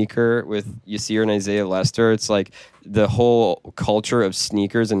Brother's Sneaker with Yasir and Isaiah Lester. It's like the whole culture of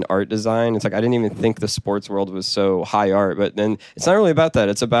sneakers and art design. It's like I didn't even think the sports world was so high art, but then it's not really about that.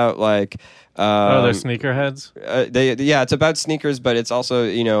 It's about like they're sneakerheads. It's about sneakers, but it's also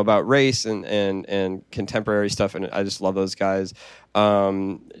about race and contemporary stuff, and I just love those guys.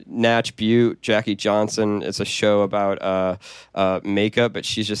 Natch Butte, Jackie Johnson. It's a show about makeup, but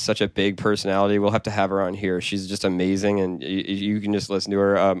she's just such a big personality. We'll have to have her on here. She's just amazing, and you can just listen to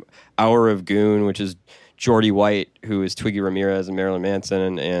her. Hour of Goon, which is Jordy White, who is Twiggy Ramirez and Marilyn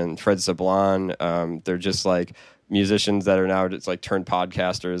Manson, and Fred Sablon. They're just like musicians that are now just like turned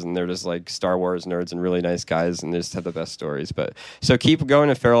podcasters, and they're just like Star Wars nerds and really nice guys, and they just have the best stories. But so keep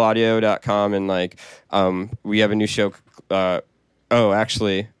going to feralaudio.com, and like we have a new show.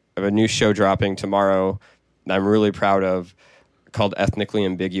 Actually, I have a new show dropping tomorrow that I'm really proud of called Ethnically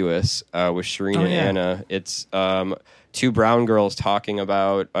Ambiguous with Shireen and Anna. It's two brown girls talking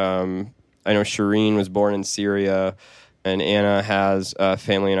about, I know Shireen was born in Syria and Anna has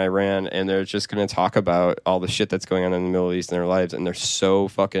family in Iran, and they're just going to talk about all the shit that's going on in the Middle East in their lives, and they're so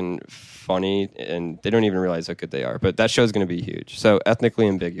fucking funny, and they don't even realize how good they are. But that show's going to be huge. So Ethnically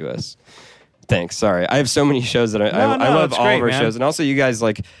Ambiguous. Thanks. Sorry, I have so many shows that I love all of our shows, and also you guys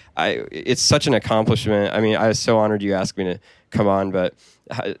it's such an accomplishment. I mean, I was so honored you asked me to come on, but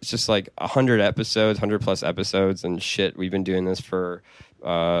it's just like 100 episodes, 100+ episodes, and shit. We've been doing this for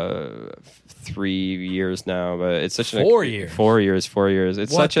 3 years now, but it's such 4 years. 4 years. 4 years.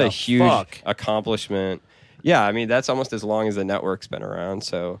 It's What such a the huge fuck? accomplishment. Yeah, I mean that's almost as long as the network's been around.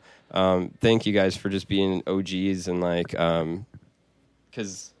 So thank you guys for just being OGs and like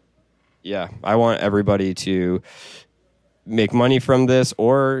because. Yeah, I want everybody to make money from this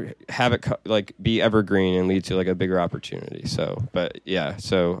or have it be evergreen and lead to like a bigger opportunity. So, but yeah,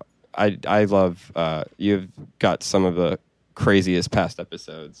 so I love you've got some of the craziest past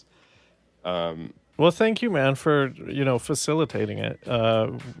episodes. Well, thank you, man, for facilitating it.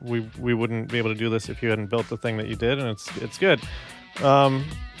 We wouldn't be able to do this if you hadn't built the thing that you did, and it's good.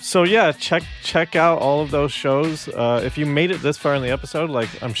 So yeah, check out all of those shows. If you made it this far in the episode,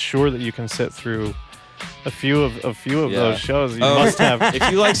 like I'm sure that you can sit through a few of those shows. You must have. If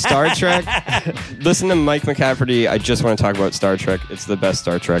you like Star Trek, listen to Mike McCafferty. I just want to talk about Star Trek. It's the best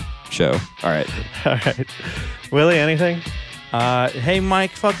Star Trek show. All right. Willie, anything? Hey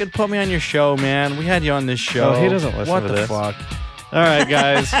Mike, fucking put me on your show, man. We had you on this show. Oh, he doesn't listen to this. What the fuck? All right,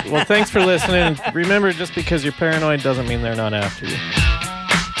 guys. Well, thanks for listening. Remember, just because you're paranoid doesn't mean they're not after you.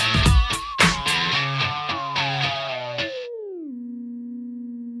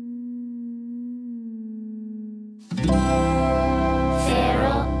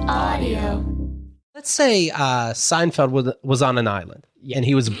 Feral Audio. Let's say Seinfeld was on an island and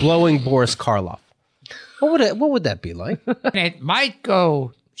he was blowing Boris Karloff. What would that be like? It might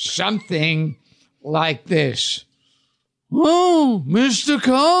go something like this. Oh, Mr.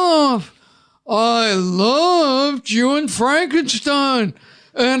 Karloff, I loved you in Frankenstein,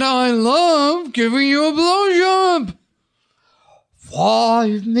 and I love giving you a blowjob.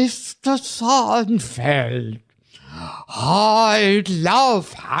 Why, Mr. Seinfeld, I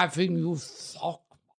love having you